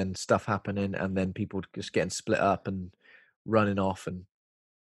 and then stuff happening, and then people just getting split up and running off, and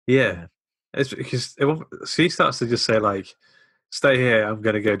it's because she starts to just say like, "Stay here, I'm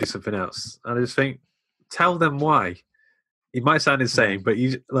going to go do something else," and I just think, tell them why. It might sound insane, but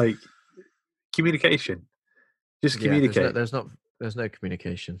you like communication. Just communicate. There's no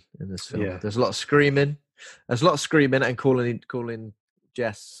communication in this film. Yeah. There's a lot of screaming. There's a lot of screaming and calling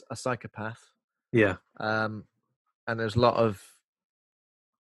Jess a psychopath. Yeah. And there's a lot of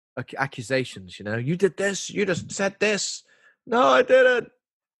accusations. You know, you did this. You just said this. No, I didn't.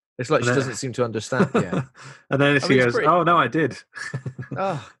 It's like she doesn't seem to understand yet. And then she goes, "Oh no, I did."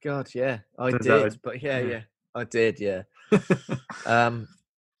 Oh God, yeah, I did. But yeah, I did. Yeah.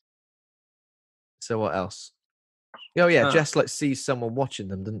 So what else? Oh yeah, Jess like sees someone watching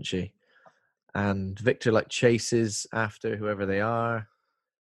them, doesn't she? And Victor like chases after whoever they are.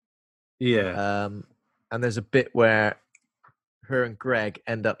 Yeah. and there's a bit where her and Greg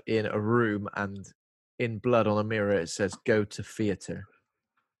end up in a room, and in blood on a mirror it says "Go to theater."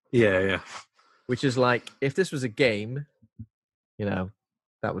 Yeah. Which is like, if this was a game, that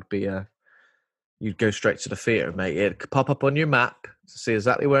would be you'd go straight to the theater, mate. It'd pop up on your map to see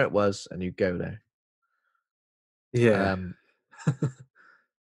exactly where it was, and you'd go there. Yeah.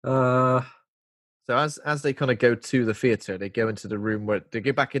 So as they kind of go to the theater, they go into the room where they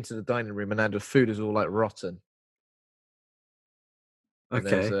go back into the dining room, and now the food is all like rotten. And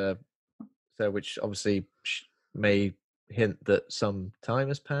Okay. so which obviously may hint that some time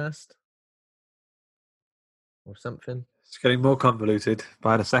has passed or something. It's getting more convoluted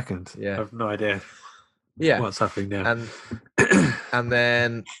by the second. Yeah. I have no idea what's happening now. And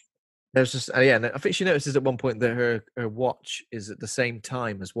then there's just and I think she notices at one point that her watch is at the same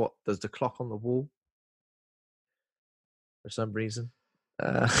time as what does the clock on the wall for some reason.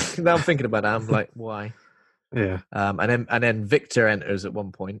 Now I'm thinking about that. I'm like, why? Yeah. And then Victor enters at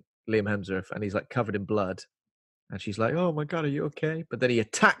one point, Liam Hemsworth, and he's like covered in blood, and she's like, "Oh my God, are you okay?" But then he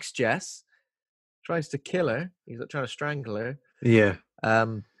attacks Jess, tries to kill her. He's like trying to strangle her. Yeah.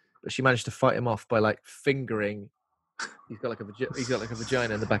 But she managed to fight him off by like fingering. He's got like a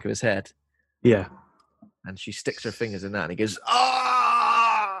vagina in the back of his head. Yeah. And she sticks her fingers in that, and he goes,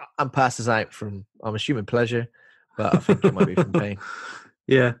 "Ah!" and passes out from, I'm assuming, pleasure, but I think it might be from pain.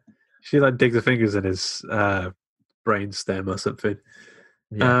 Yeah. She like digs her fingers in his brain stem or something.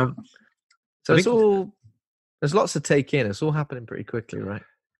 Yeah. So there's lots to take in. It's all happening pretty quickly, right?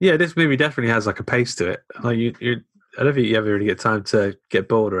 Yeah, this movie definitely has like a pace to it. Like I don't think you ever really get time to get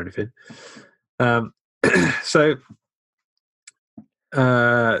bored or anything. So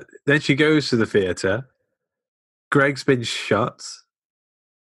then she goes to the theatre. Greg's been shot.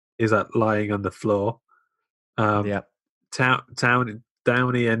 He's like lying on the floor. Yeah.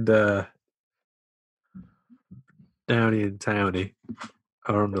 Downey and Townie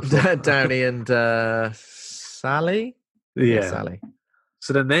are on the floor. Downey and Sally? Yeah. Sally.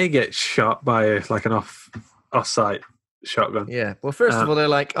 So then they get shot by like an off-site shotgun. Yeah. Well, first of all, they're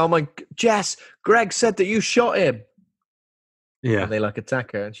like, "Oh my, Jess, Greg said that you shot him." Yeah. And they like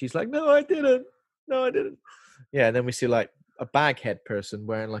attack her, and she's like, "No, I didn't. No, I didn't." Yeah. And then we see like a baghead person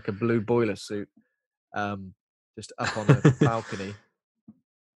wearing like a blue boiler suit, just up on a balcony,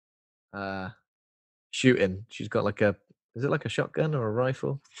 shooting. She's got like is it like a shotgun or a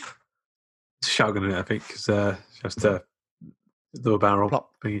rifle? It's a shotgun in it, I think, because she has to do a barrel.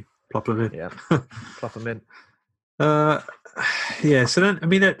 Plop them in. Yeah. Plop them in. Yeah, so then, I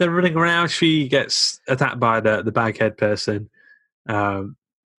mean, they're running around. She gets attacked by the baghead person.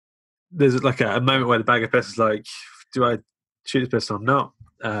 There's like a moment where the baghead person's like, "Do I shoot this person or not?"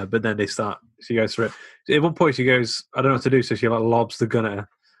 But then she goes for it. At one point, she goes, "I don't know what to do," so she like lobs the gun at her,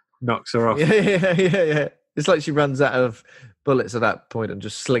 knocks her off. Yeah. It's like she runs out of bullets at that point and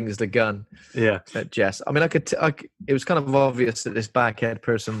just slings the gun at Jess. I mean, it was kind of obvious that this baghead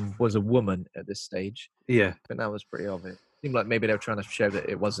person was a woman at this stage. Yeah. But that was pretty obvious. It seemed like maybe they were trying to show that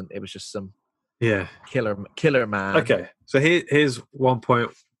it wasn't. It was just some killer man. Okay, so here's one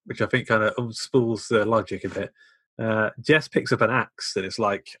point which I think kind of unspools the logic a bit. Jess picks up an axe that is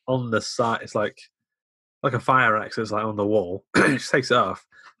like on the side. It's like a fire axe that's like on the wall. She takes it off.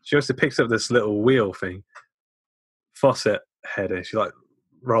 She also picks up this little wheel thing, faucet header. She like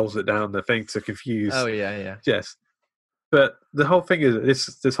rolls it down the thing to confuse. Oh yeah. Jess. But the whole thing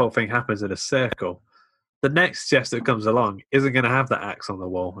is this whole thing happens in a circle. The next Jess that comes along isn't going to have that axe on the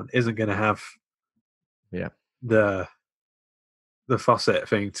wall and isn't going to have the faucet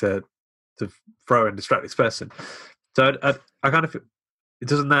thing to throw and distract this person. So I kind of, it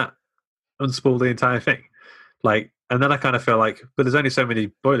doesn't that unspool the entire thing, like, and then I kind of feel like, but there's only so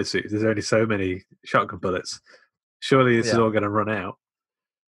many boiler suits, there's only so many shotgun bullets. Surely this is all going to run out,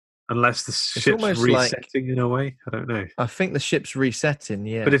 unless the ship's resetting in a way. I don't know. I think the ship's resetting.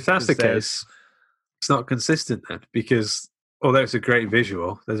 Yeah, but if that's the case, it's not consistent then, because although it's a great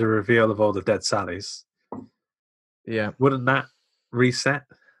visual, there's a reveal of all the dead Sallys. Yeah, wouldn't that reset?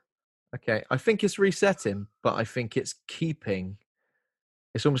 Okay, I think it's resetting, but I think it's keeping.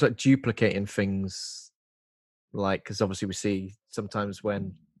 It's almost like duplicating things, like, because obviously we see sometimes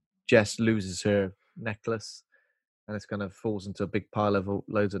when Jess loses her necklace, and it's kind of falls into a big pile of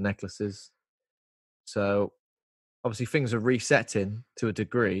loads of necklaces. So obviously things are resetting to a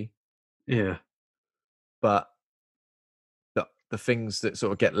degree. Yeah, but the things that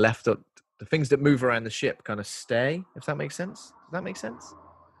sort of get left up, the things that move around the ship, kind of stay. If that makes sense. Does that make sense?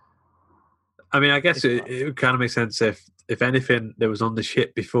 I mean, I guess it would kind of make sense if anything that was on the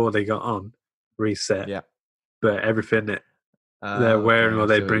ship before they got on reset. Yeah. But everything that they're wearing or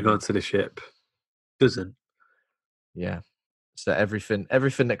they bring onto the ship doesn't. Yeah. So everything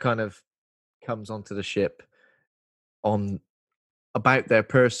that kind of comes onto the ship on about their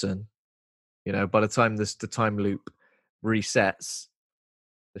person, by the time the time loop resets,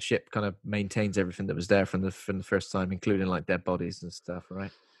 the ship kind of maintains everything that was there from the first time, including like dead bodies and stuff,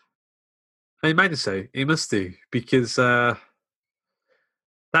 right? I imagine so. It must do, because that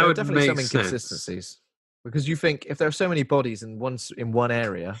There are would definitely make some sense. inconsistencies. Because you think if there are so many bodies in one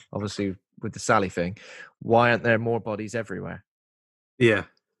area, obviously with the Sally thing, why aren't there more bodies everywhere Yeah.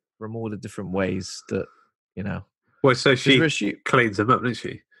 from all the different ways that Well, so she she. cleans them up, doesn't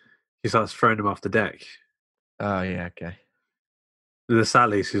she? She starts throwing them off the deck. Oh yeah, okay. The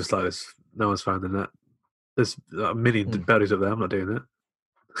Sally, she's like, no one's found in that. There's a million bodies up there. I'm not doing that.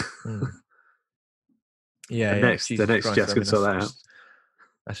 Yeah, the next Jess can sort that out.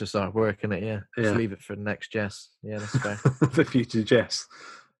 That's just our work, isn't it? Yeah. Just leave it for the next Jess. Yeah, that's fair. For future Jess.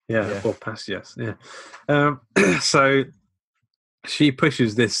 Yeah, or past Jess. Yeah. So she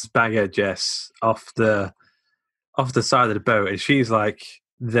pushes this baghead Jess off the side of the boat, and she's like,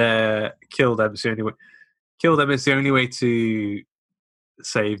 kill them. It's the only way. Kill them is the only way to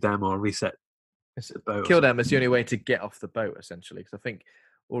save them or reset the boat. Kill them is the only way to get off the boat, essentially. Because I think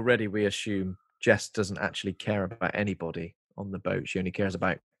already we assume Jess doesn't actually care about anybody on the boat. She only cares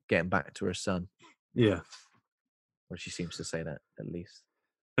about getting back to her son. Yeah. Or she seems to say that, at least.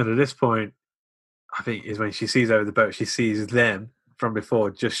 And at this point, I think is when she sees over the boat, she sees them from before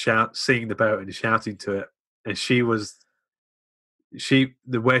just seeing the boat and shouting to it. And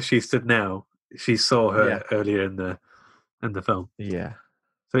where she stood now, she saw her earlier in the film. Yeah.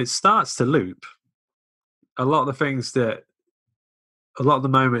 So it starts to loop. A lot of the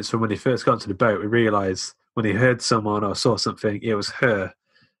moments from when he first got to the boat, we realise when he heard someone or saw something, it was her.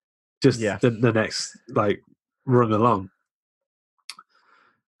 Just the next rung along.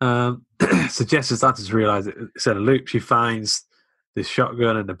 So Jess has started to realise it's in a loop. She finds this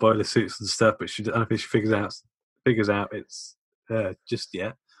shotgun and the boiler suits and stuff, but I don't think she figures out it's her just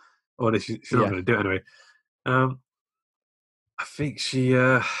yet, or she's not going to do it anyway. I think she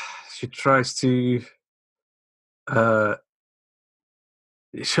tries to. So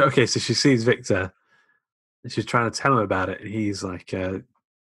she sees Victor, and she's trying to tell him about it, and he's like,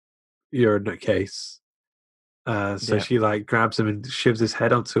 "You're a nutcase." So she grabs him and shivs his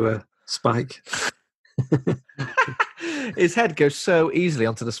head onto a spike. His head goes so easily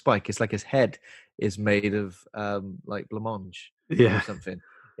onto the spike. It's like his head is made of blancmange or something.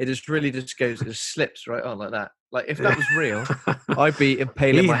 It just really just slips right on like that. Like if that was real, I'd be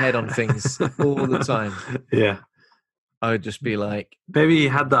impaling my head on things all the time. Yeah. I would just be like, maybe he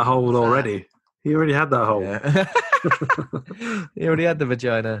had that hole already. He already had that hole. Yeah. He already had the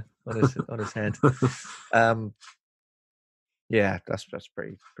vagina on his head. Yeah, that's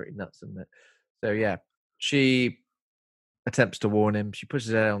pretty nuts, isn't it? So yeah, she attempts to warn him. She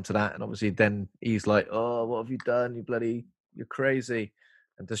pushes her onto that, and obviously then he's like, "Oh, what have you done? You're crazy."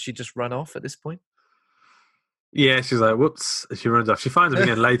 And does she just run off at this point? Yeah, she's like, "Whoops!" And she runs off. She finds him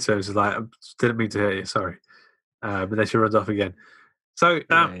again later, and she's like, "I didn't mean to hurt you. Sorry." But then she runs off again. So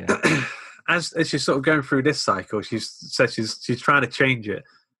as she's sort of going through this cycle, she says she's trying to change it.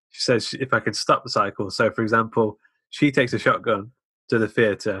 She says, if I can stop the cycle. So, for example, she takes a shotgun to the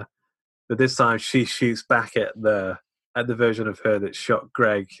theatre, but this time she shoots back at the version of her that shot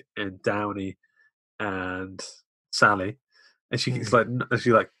Greg and Downey and Sally, and she gets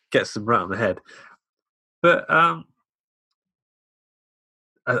gets them right on the head. But I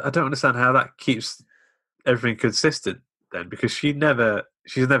don't understand how that keeps everything consistent then, because she's never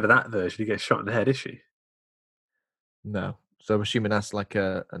that version who gets shot in the head, is she? No. So I'm assuming that's like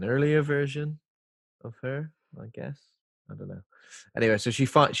an earlier version of her, I guess. I don't know. Anyway, so she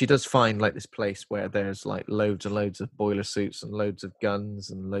does find like this place where there's like loads and loads of boiler suits and loads of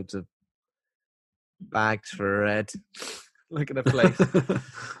guns and loads of bags for her head. Look at the place.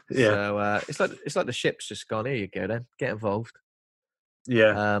 Yeah. So it's like the ship's just gone, here you go then. Get involved.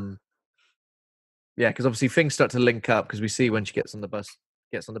 Yeah. Yeah, because obviously things start to link up because we see when she gets on the boat.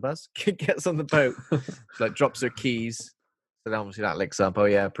 She drops her keys. So then obviously that links up. Oh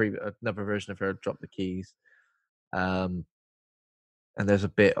yeah, another version of her dropped the keys. And there's a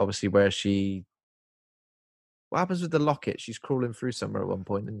bit obviously where what happens with the locket? She's crawling through somewhere at one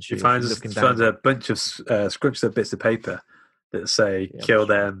point, and she finds a bunch of scrunched up bits of paper that say "kill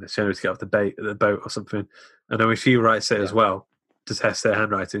them," so to get off the boat or something. And then when she writes it as well to test her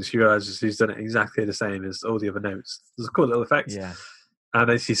handwriting, she realizes she's done it exactly the same as all the other notes. There's a cool little effect. Yeah. And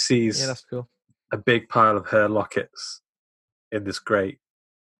then she sees that's cool. a big pile of her lockets in this grate.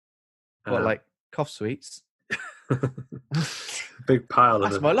 What, like cough sweets? Big pile of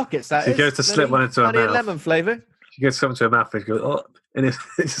That's them. my lockets. That She is. goes to slip one into her Bloody mouth. lemon flavour. She gets something to her mouth and she goes, oh, and it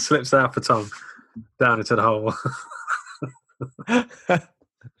just slips out for Tom down into the hole.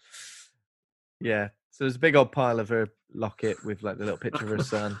 Yeah. So there's a big old pile of her locket with like the little picture of her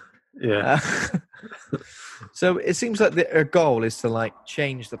son. Yeah. So it seems like her goal is to like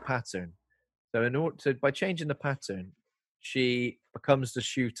change the pattern. So by changing the pattern, she becomes the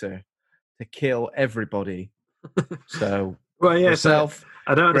shooter to kill everybody. So Well, yeah, herself, so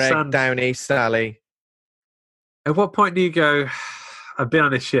I don't Greg, understand. Downey, Sally. At what point do you go, I've been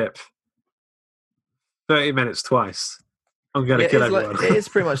on this ship 30 minutes twice. I'm going to kill everyone. It is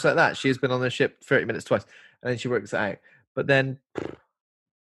pretty much like that. She's been on the ship 30 minutes twice, and then she works it out. But then,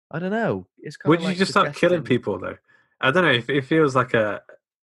 I don't know. It's kind Would of you like just start killing people, though? I don't know. It feels like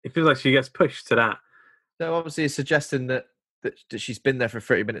she gets pushed to that. So obviously it's suggesting that she's been there for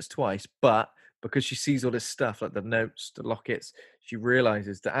 30 minutes twice, but because she sees all this stuff, like the notes, the lockets, she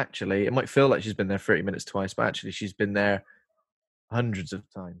realizes that actually it might feel like she's been there 30 minutes twice, but actually she's been there hundreds of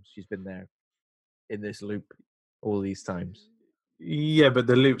times. She's been there in this loop all these times. Yeah, but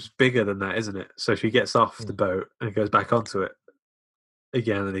the loop's bigger than that, isn't it? So she gets off the boat and goes back onto it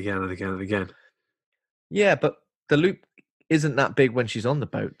again and again and again and again. Yeah, but the loop isn't that big when she's on the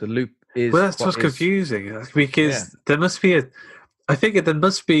boat. The loop is... Well, that's what's confusing, because there must be there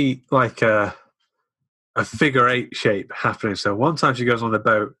must be like a figure eight shape happening. So one time she goes on the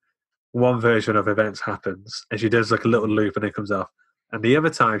boat, one version of events happens, and she does like a little loop and it comes off. And the other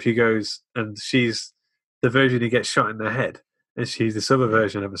time she goes and she's the version who gets shot in the head, and she's this other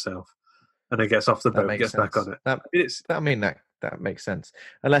version of herself, and then gets off the boat and gets back on it. That makes sense.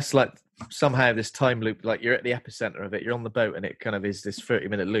 Unless like somehow this time loop, like you're at the epicenter of it, you're on the boat and it kind of is this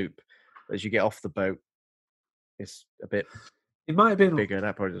 30-minute loop. As you get off the boat, it's a bit It might have been bigger.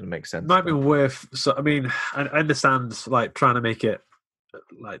 That probably doesn't make sense. It might be worth. So, I mean, I understand like trying to make it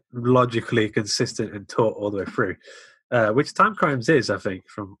like logically consistent and taught all the way through, which Time Crimes is, I think,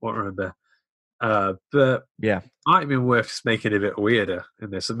 from what I remember. But yeah, might have been worth just making it a bit weirder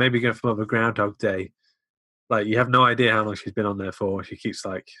in this, and maybe going for more of a Groundhog Day. Like you have no idea how long she's been on there for. She keeps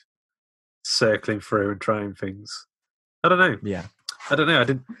like circling through and trying things. I don't know. Yeah, I don't know.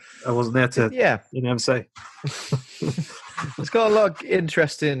 I wasn't there to. Yeah, you never say. It's got a lot of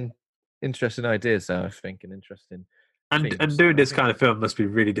interesting ideas, though. I think, and interesting. And doing this kind of film must be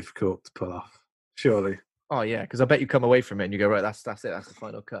really difficult to pull off. Surely. Oh yeah, because I bet you come away from it and you go, right, that's it, that's the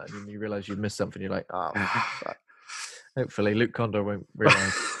final cut, and then you realise you've missed something. You're like, oh, fuck. Hopefully Luke Condor won't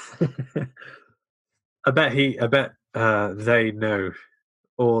realise. I bet they know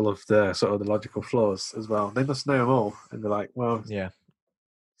all of the sort of the logical flaws as well. They must know them all, and they're like, well, yeah,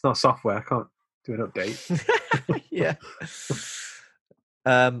 it's not software. I can't do an update. Yeah.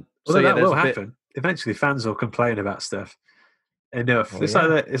 Although that will happen. Eventually, fans will complain about stuff enough. It's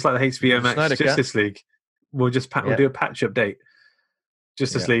like the HBO Max Snyder Justice League. We'll do a patch update.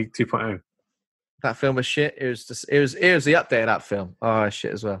 Justice League 2.0. That film was shit. It was the update of that film. Oh,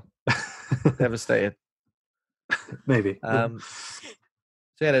 shit as well. Devastated. Maybe. So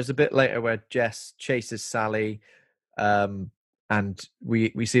yeah, there's a bit later where Jess chases Sally, and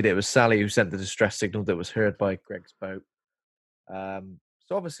we see that it was Sally who sent the distress signal that was heard by Greg's boat. So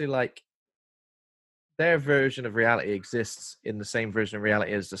obviously, like, their version of reality exists in the same version of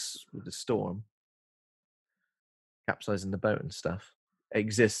reality as the storm, capsizing the boat and stuff. It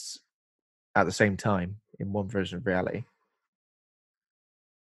exists at the same time in one version of reality.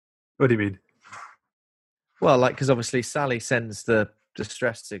 What do you mean? Well, like, because obviously Sally sends the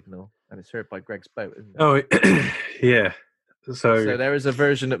distress signal and it's heard by Greg's boat, isn't it? Oh, yeah. So there is a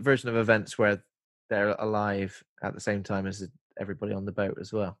version of events where they're alive at the same time as everybody on the boat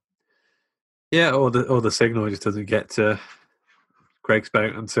as well. Yeah, or the signal just doesn't get to Greg's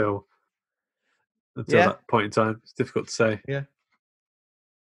boat until that point in time. It's difficult to say. Yeah.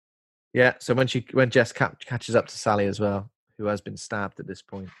 Yeah. So when Jess catches up to Sally as well, who has been stabbed at this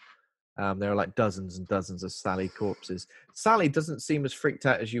point, there are like dozens and dozens of Sally corpses. Sally doesn't seem as freaked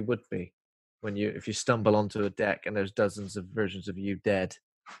out as you would be if you stumble onto a deck and there's dozens of versions of you dead.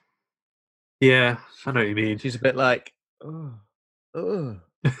 Yeah, I know what you mean. She's a bit like, rather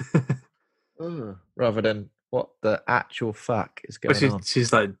than what the actual fuck is going on.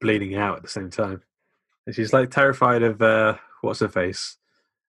 She's like bleeding out at the same time. And she's like terrified of what's her face.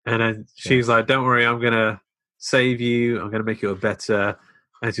 And then she's like, don't worry, I'm going to save you. I'm going to make you a better.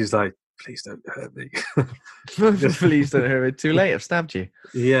 And she's like, please don't hurt me. Please don't hurt me. Too late, I've stabbed you.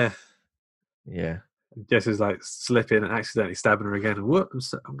 Yeah. Yeah. Jess is like slipping and accidentally stabbing her again.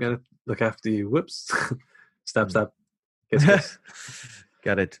 Whoops, I'm going to look after you. Whoops. Stab. Kiss.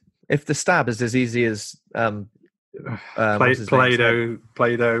 Got it. If the stab is as easy as Play-Doh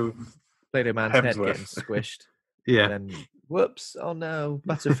man's head Hemsworth. getting squished. Yeah. And then, whoops! Oh no,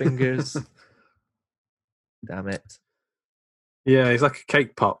 Butterfingers. Damn it. Yeah, he's like a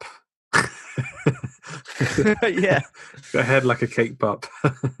cake pop. Yeah. Got a head like a cake pop.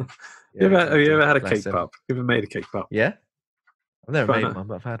 Have you ever had a cake pop? You ever made a cake pop? Yeah. I've never Quite made nice. one,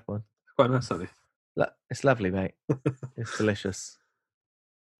 but I've had one. Quite nice, actually. It's lovely, mate. It's delicious.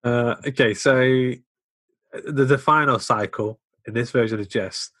 Okay, so the final cycle in this version of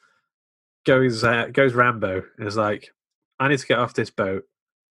Jess goes Rambo and is like, I need to get off this boat.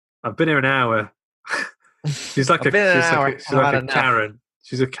 I've been here an hour. She's like a Karen.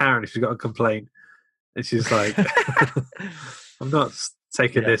 She's a Karen. She's got a complaint, and she's like, "I'm not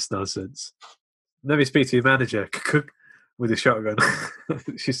taking this nonsense. Let me speak to your manager." With a shotgun,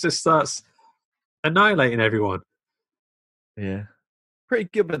 she just starts annihilating everyone. Yeah, pretty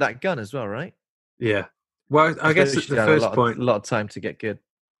good with that gun as well, right? Yeah. Well, I guess the first point, a lot of time to get good.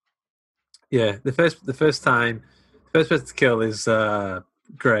 Yeah, the first person to kill is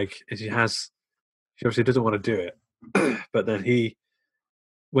Greg, and she obviously doesn't want to do it, but then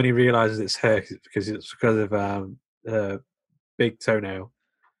when he realizes it's her because of her big toenail,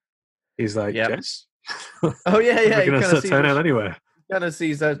 he's like, Jess. Oh yeah. You're gonna see toenail anywhere. Gonna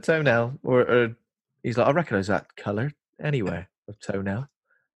see her toenail, or he's like, I recognise that colour anywhere of toenail.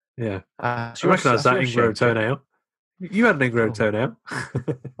 Yeah, I recognise that ingrown toenail. You had an ingrown toenail.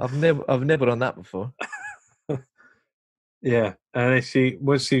 I've nibbled on that before. Yeah, and then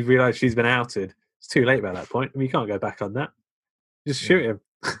once she realised she's been outed, it's too late by that point. I mean, you can't go back on that. Just shoot him.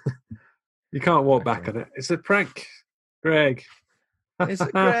 You can't walk back on it. It's a prank, Greg. It's a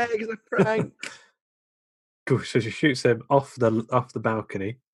prank. Cool. So she shoots him off the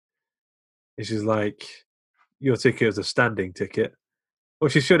balcony, and she's like, "Your ticket was a standing ticket." Well,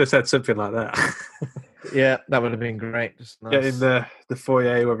 she should have said something like that. Yeah, that would have been great. Just nice. Get in the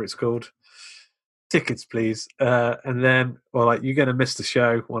foyer, whatever it's called. Tickets, please. And then, you're going to miss the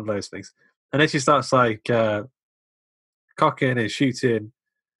show, one of those things. And then she starts cocking and shooting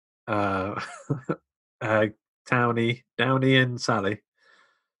Downey and Sally.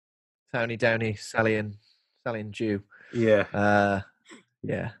 Downey, Sally and Jew. Yeah.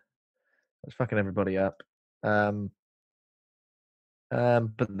 Yeah. That's fucking everybody up. But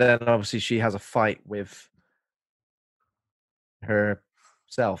then obviously she has a fight with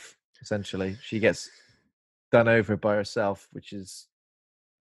herself, essentially. She gets done over by herself, which is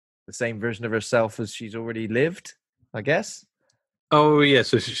the same version of herself as she's already lived, I guess. Oh yeah,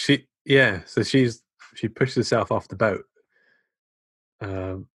 so she pushes herself off the boat.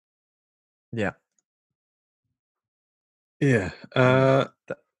 Yeah. Yeah.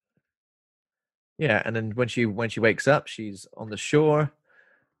 Yeah, and then when she wakes up, she's on the shore.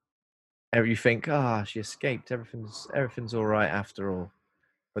 You think, she escaped. Everything's all right after all.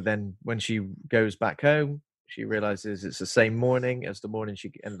 But then when she goes back home, she realizes it's the same morning as the morning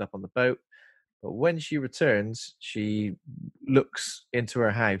she ended up on the boat. But when she returns, she looks into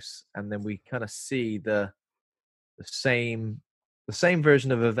her house, and then we kind of see the same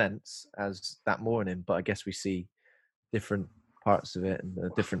version of events as that morning. But I guess we see different parts of it and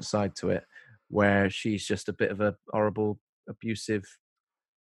a different side to it, where she's just a bit of a horrible, abusive,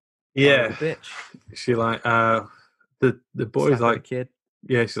 bitch. She the boy's Slapping a kid.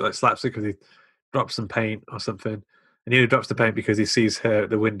 Yeah, she slaps it because he drops some paint or something, and he drops the paint because he sees her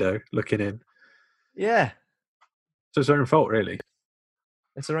at the window looking in. Yeah, so it's her own fault, really.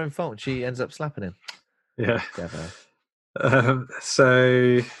 It's her own fault. She ends up slapping him. Yeah.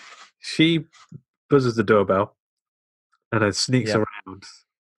 So she buzzes the doorbell and then sneaks around.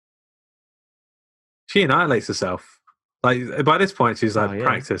 She annihilates herself. By this point, she's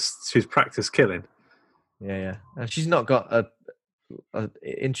practiced. She's practiced killing. Yeah. And she's not got an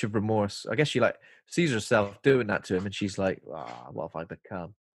inch of remorse. I guess she sees herself doing that to him, and she's like, "What have I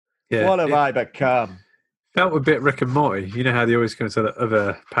become? Yeah. What have I become?" Felt a bit Rick and Morty. You know how they always go into the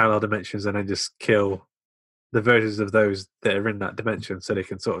other parallel dimensions and then just kill the versions of those that are in that dimension, so they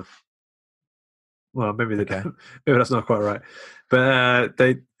can sort of. Well, maybe maybe that's not quite right, but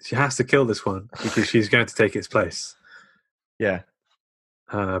she has to kill this one because she's going to take its place. Yeah.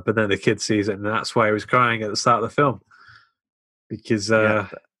 But then the kid sees it, and that's why he was crying at the start of the film. Because and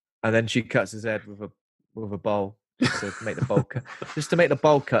then she cuts his head with a bowl just to make the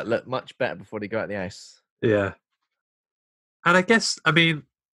bowl cut, look much better before they go out the house. Yeah. And I guess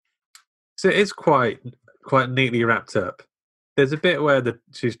so it is quite neatly wrapped up. There's a bit where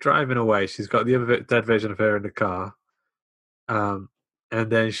she's driving away. She's got the other dead version of her in the car, and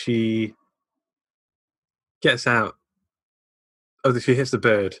then she gets out. Oh, she hits the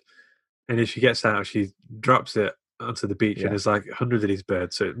bird, and as she gets out, she drops it onto the beach, Yeah. and there's like hundreds of these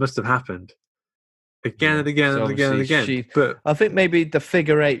birds. So it must have happened again and Yeah. again So and again and obviously again. But I think maybe the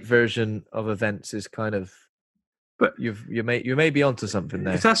figure 8 version of events is kind of. But you may be onto something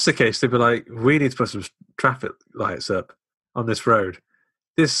there. if that's the case, they'd be like, we need to put some traffic lights up on this road.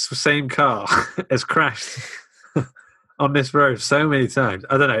 This same car has crashed on this road so many times.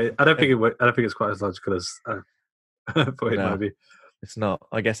 I don't know. I don't think it's quite as logical as I thought it might be. It's not.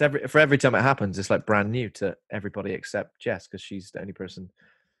 I guess for every time it happens, it's like brand new to everybody except Jess because she's the only person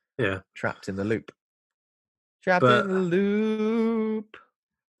trapped in the loop. Trapped in the loop.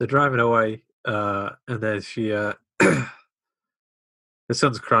 They're driving away, and then she, the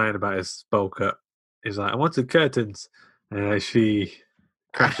son's crying about his bowl cut. He's like, I wanted curtains. And she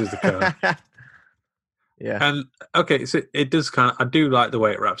crashes the car. Yeah. And okay, so it does I do like the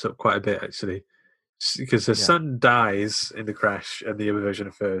way it wraps up quite a bit, actually. Because her son dies in the crash and the other version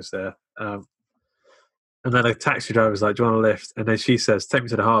of her is there. And then a taxi driver's like, do you want a lift? And then she says, take me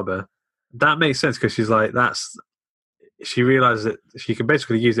to the harbour. That makes sense because she's like, she realizes that she can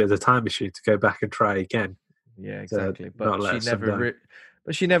basically use it as a time machine to go back and try again. Yeah, exactly. But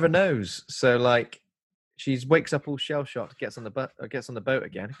she never knows. So like, she wakes up all shell shocked, gets on the boat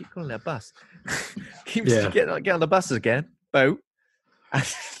again. I keep calling it a bus. Get on the bus again. Boat.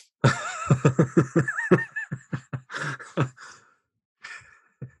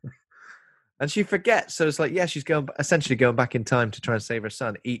 And she forgets. So it's like, she's essentially going back in time to try and save her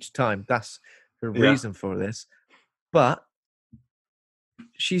son each time. That's her reason for this. But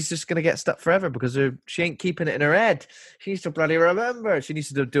she's just going to get stuck forever because she ain't keeping it in her head. She needs to bloody remember. She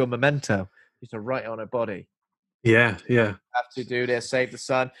needs to do a memento. She needs to write it on her body. Yeah. Have to do this, save the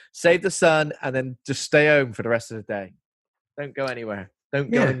son, and then just stay home for the rest of the day. Don't go anywhere. Don't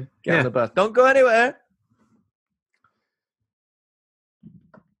go and get on the bus. Don't go anywhere.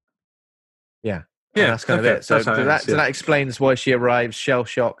 Yeah. And that's kind of it. So that explains why she arrives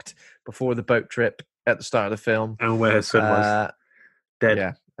shell-shocked before the boat trip at the start of the film. And where her son was dead.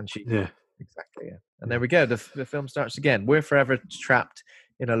 Yeah. And exactly, yeah. And there we go. The film starts again. We're forever trapped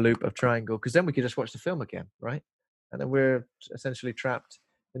in a loop of triangle because then we can just watch the film again, right? And then we're essentially trapped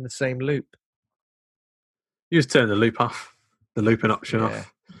in the same loop. You just turn the loop off. The looping option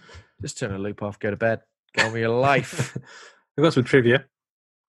off. Just turn the loop off, go to bed, get on with your life. We've got some trivia.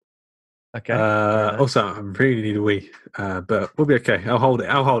 Okay. Also, I really need a wee, but we'll be okay. I'll hold it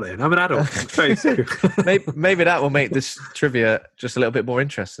in. I'm an adult. 32. maybe that will make this trivia just a little bit more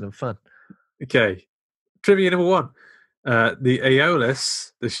interesting and fun. Okay. Trivia number 1. The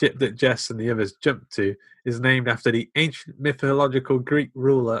Aeolus, the ship that Jess and the others jumped to, is named after the ancient mythological Greek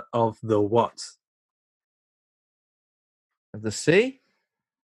ruler of the what? Of the sea?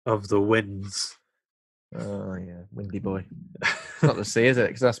 Of the winds. Oh, yeah. Windy boy. It's not the sea, is it?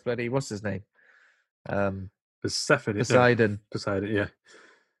 Because that's bloody... What's his name? Persephone. Poseidon. Poseidon, yeah.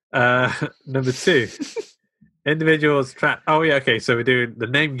 Number 2. Individuals trapped... Oh, yeah, okay. So we're doing the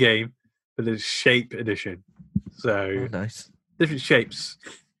name game, but the shape edition. So... nice. Different shapes.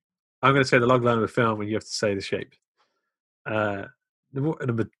 I'm going to say the log line of the film, and you have to say the shape.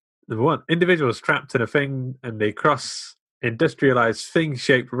 Number 1. Individuals trapped in a thing, and they cross industrialized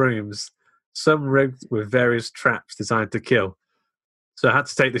thing-shaped rooms, some rigged with various traps designed to kill. So I had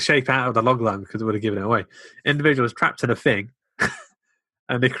to take the shape out of the log line because it would have given it away. Individuals trapped in a thing,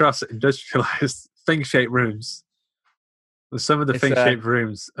 and they cross industrialized thing-shaped rooms. And some of the thing-shaped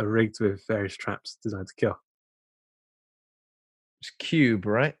rooms are rigged with various traps designed to kill. It's Cube,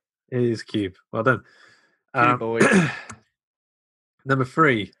 right? It is Cube. Well done. Cube, boy. Number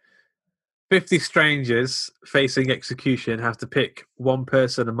 3. 50 strangers facing execution have to pick one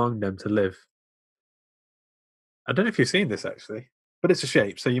person among them to live. I don't know if you've seen this, actually, but it's a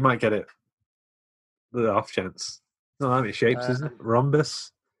shape, so you might get it. The off chance. Not that many shapes, isn't it?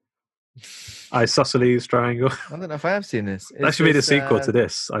 Rhombus. Isosceles triangle. I don't know if I have seen this. That should be the sequel to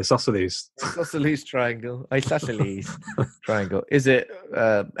this. Isosceles. Isosceles triangle. Isosceles triangle. Is it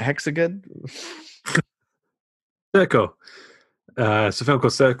hexagon? Circle. It's a film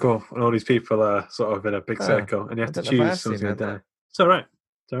called Circle, and all these people are sort of in a big circle, and you have to choose something to die. It's all right.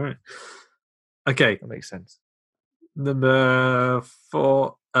 Okay. That makes sense. Number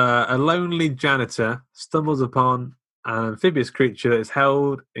 4. A lonely janitor stumbles upon an amphibious creature that is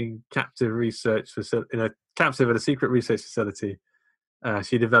held in captive in a secret research facility.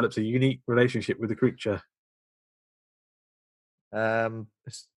 She develops a unique relationship with the creature. I'm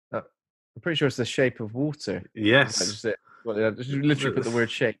pretty sure it's the shape of water. Yes. Just literally put the word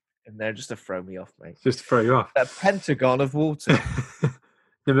shape in there just to throw me off, mate. Just to throw you off. A pentagon of water.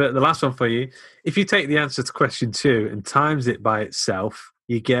 The last one for you. If you take the answer to question 2 and times it by itself,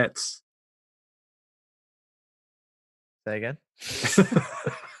 you get Say again.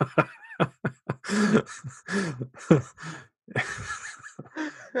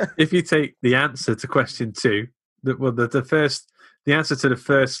 If you take the answer to question 2, the answer to the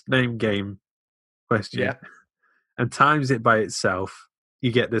first name game question, and times it by itself,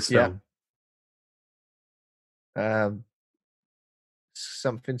 you get this film.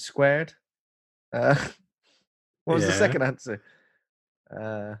 Something squared. What was the second answer?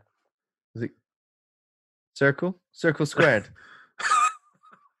 Was it circle? Circle squared.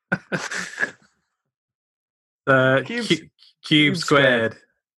 Cube squared.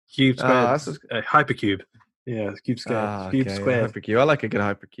 Cube squared. Hypercube. Yeah, cube squared. Cube squared. Hypercube. I like a good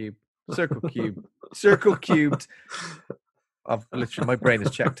hypercube. Circle cube. Circle cubed. I've literally, my brain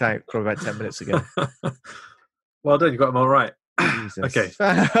has checked out for about 10 minutes ago. Well done, you got them all right. Jesus. Okay.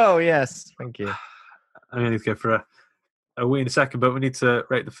 Oh, yes. Thank you. I'm going to go for a wee in a second, but we need to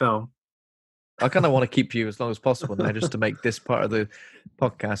rate the film. I kind of want to keep you as long as possible now, just to make this part of the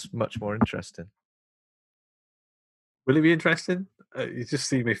podcast much more interesting. Will it be interesting? You just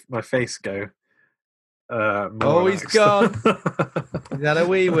see my face go. He's gone. He's had a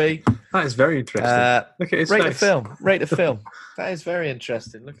wee. That is very interesting. Look at his rate face. the film. Rate the film. That is very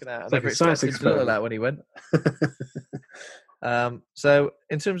interesting. Look at that. I never expected to look at that when he went. So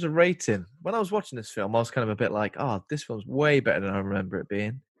in terms of rating, when I was watching this film, I was kind of a bit like, oh, this film's way better than I remember it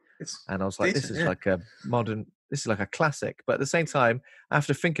being. And I was like, this is like a classic. But at the same time,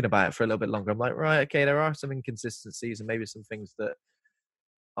 after thinking about it for a little bit longer, I'm like, right, okay, there are some inconsistencies and maybe some things that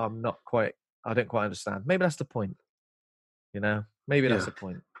I don't quite understand. Maybe that's the point. Maybe that's the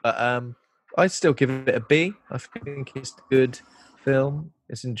point. But I'd still give it a B. I think it's a good film.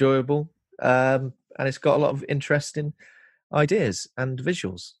 It's enjoyable. And it's got a lot of interesting ideas and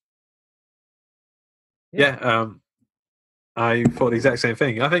visuals. Yeah. I thought the exact same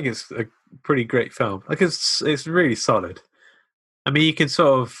thing. I think it's a pretty great film. Like it's really solid. I mean, you can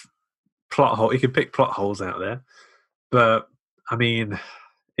sort of you can pick plot holes out there, but I mean,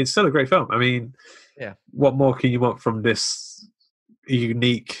 it's still a great film. I mean, what more can you want from this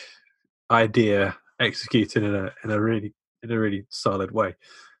unique idea executed in a really solid way?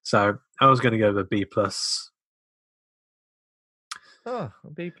 So I was going to go with a B+. Oh, a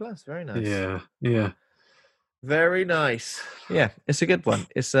B+. Very nice. Yeah. Very nice. Yeah, it's a good one.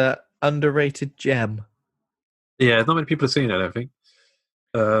 It's a underrated gem. Yeah, not many people have seen it, I don't think.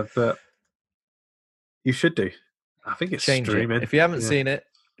 But you should do. I think it's streaming. If you haven't seen it,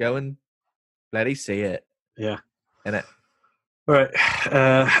 go and bloody see it. Yeah. Innit? All right.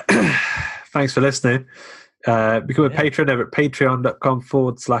 Thanks for listening. Become a patron over at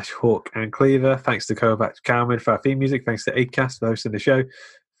patreon.com/Hawk and Cleaver. Thanks to Kovac Kalman for our theme music. Thanks to Acast for hosting the show.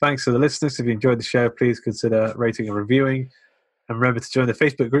 Thanks to the listeners. If you enjoyed the show, please consider rating and reviewing. And remember to join the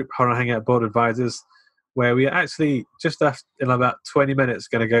Facebook group, Horror Hangout Board Advisors, where we are actually just in about 20 minutes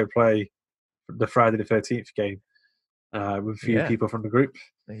going to go play the Friday the 13th game with a few people from the group.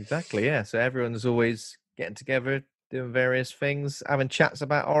 Exactly, yeah. So everyone's always getting together, doing various things, having chats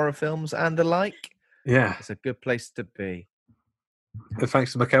about horror films and the like. Yeah. It's a good place to be. And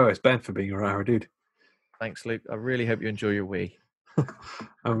thanks to my co-host, Ben, for being a right dude. Thanks, Luke. I really hope you enjoy your wee.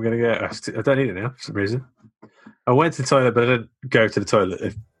 I'm going to I don't need it now for some reason. I went to the toilet, but I didn't go to the toilet.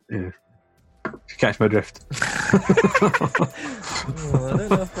 If you catch my drift. I don't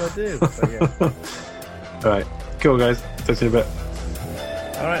know if I do. But yeah. All right. Cool, guys. Talk to you in a bit.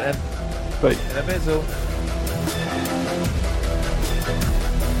 All right, then. Bye. In a bit, so.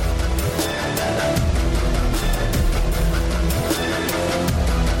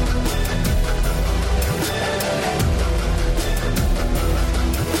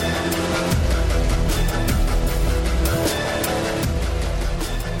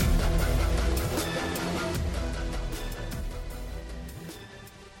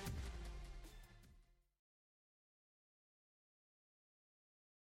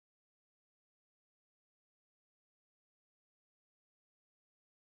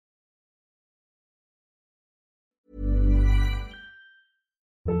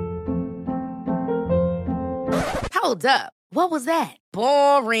 Hold up. What was that?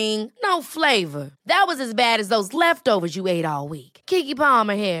 Boring. No flavor. That was as bad as those leftovers you ate all week. Keke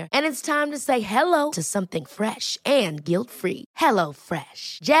Palmer here, and it's time to say hello to something fresh and guilt-free. Hello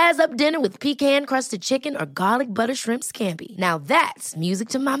Fresh. Jazz up dinner with pecan-crusted chicken or garlic butter shrimp scampi. Now that's music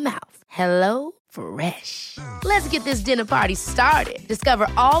to my mouth. Hello Fresh. Let's get this dinner party started. Discover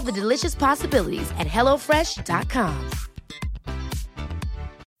all the delicious possibilities at HelloFresh.com.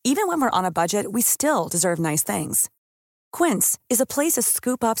 Even when we're on a budget, we still deserve nice things. Quince is a place to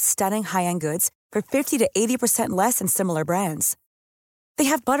scoop up stunning high-end goods for 50 to 80% less than similar brands. They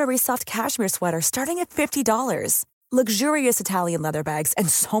have buttery soft cashmere sweaters starting at $50, luxurious Italian leather bags, and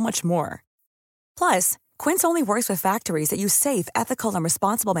so much more. Plus, Quince only works with factories that use safe, ethical, and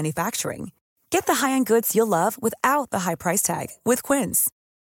responsible manufacturing. Get the high-end goods you'll love without the high price tag with Quince.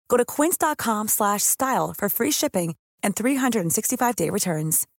 Go to quince.com/style for free shipping and 365-day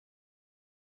returns.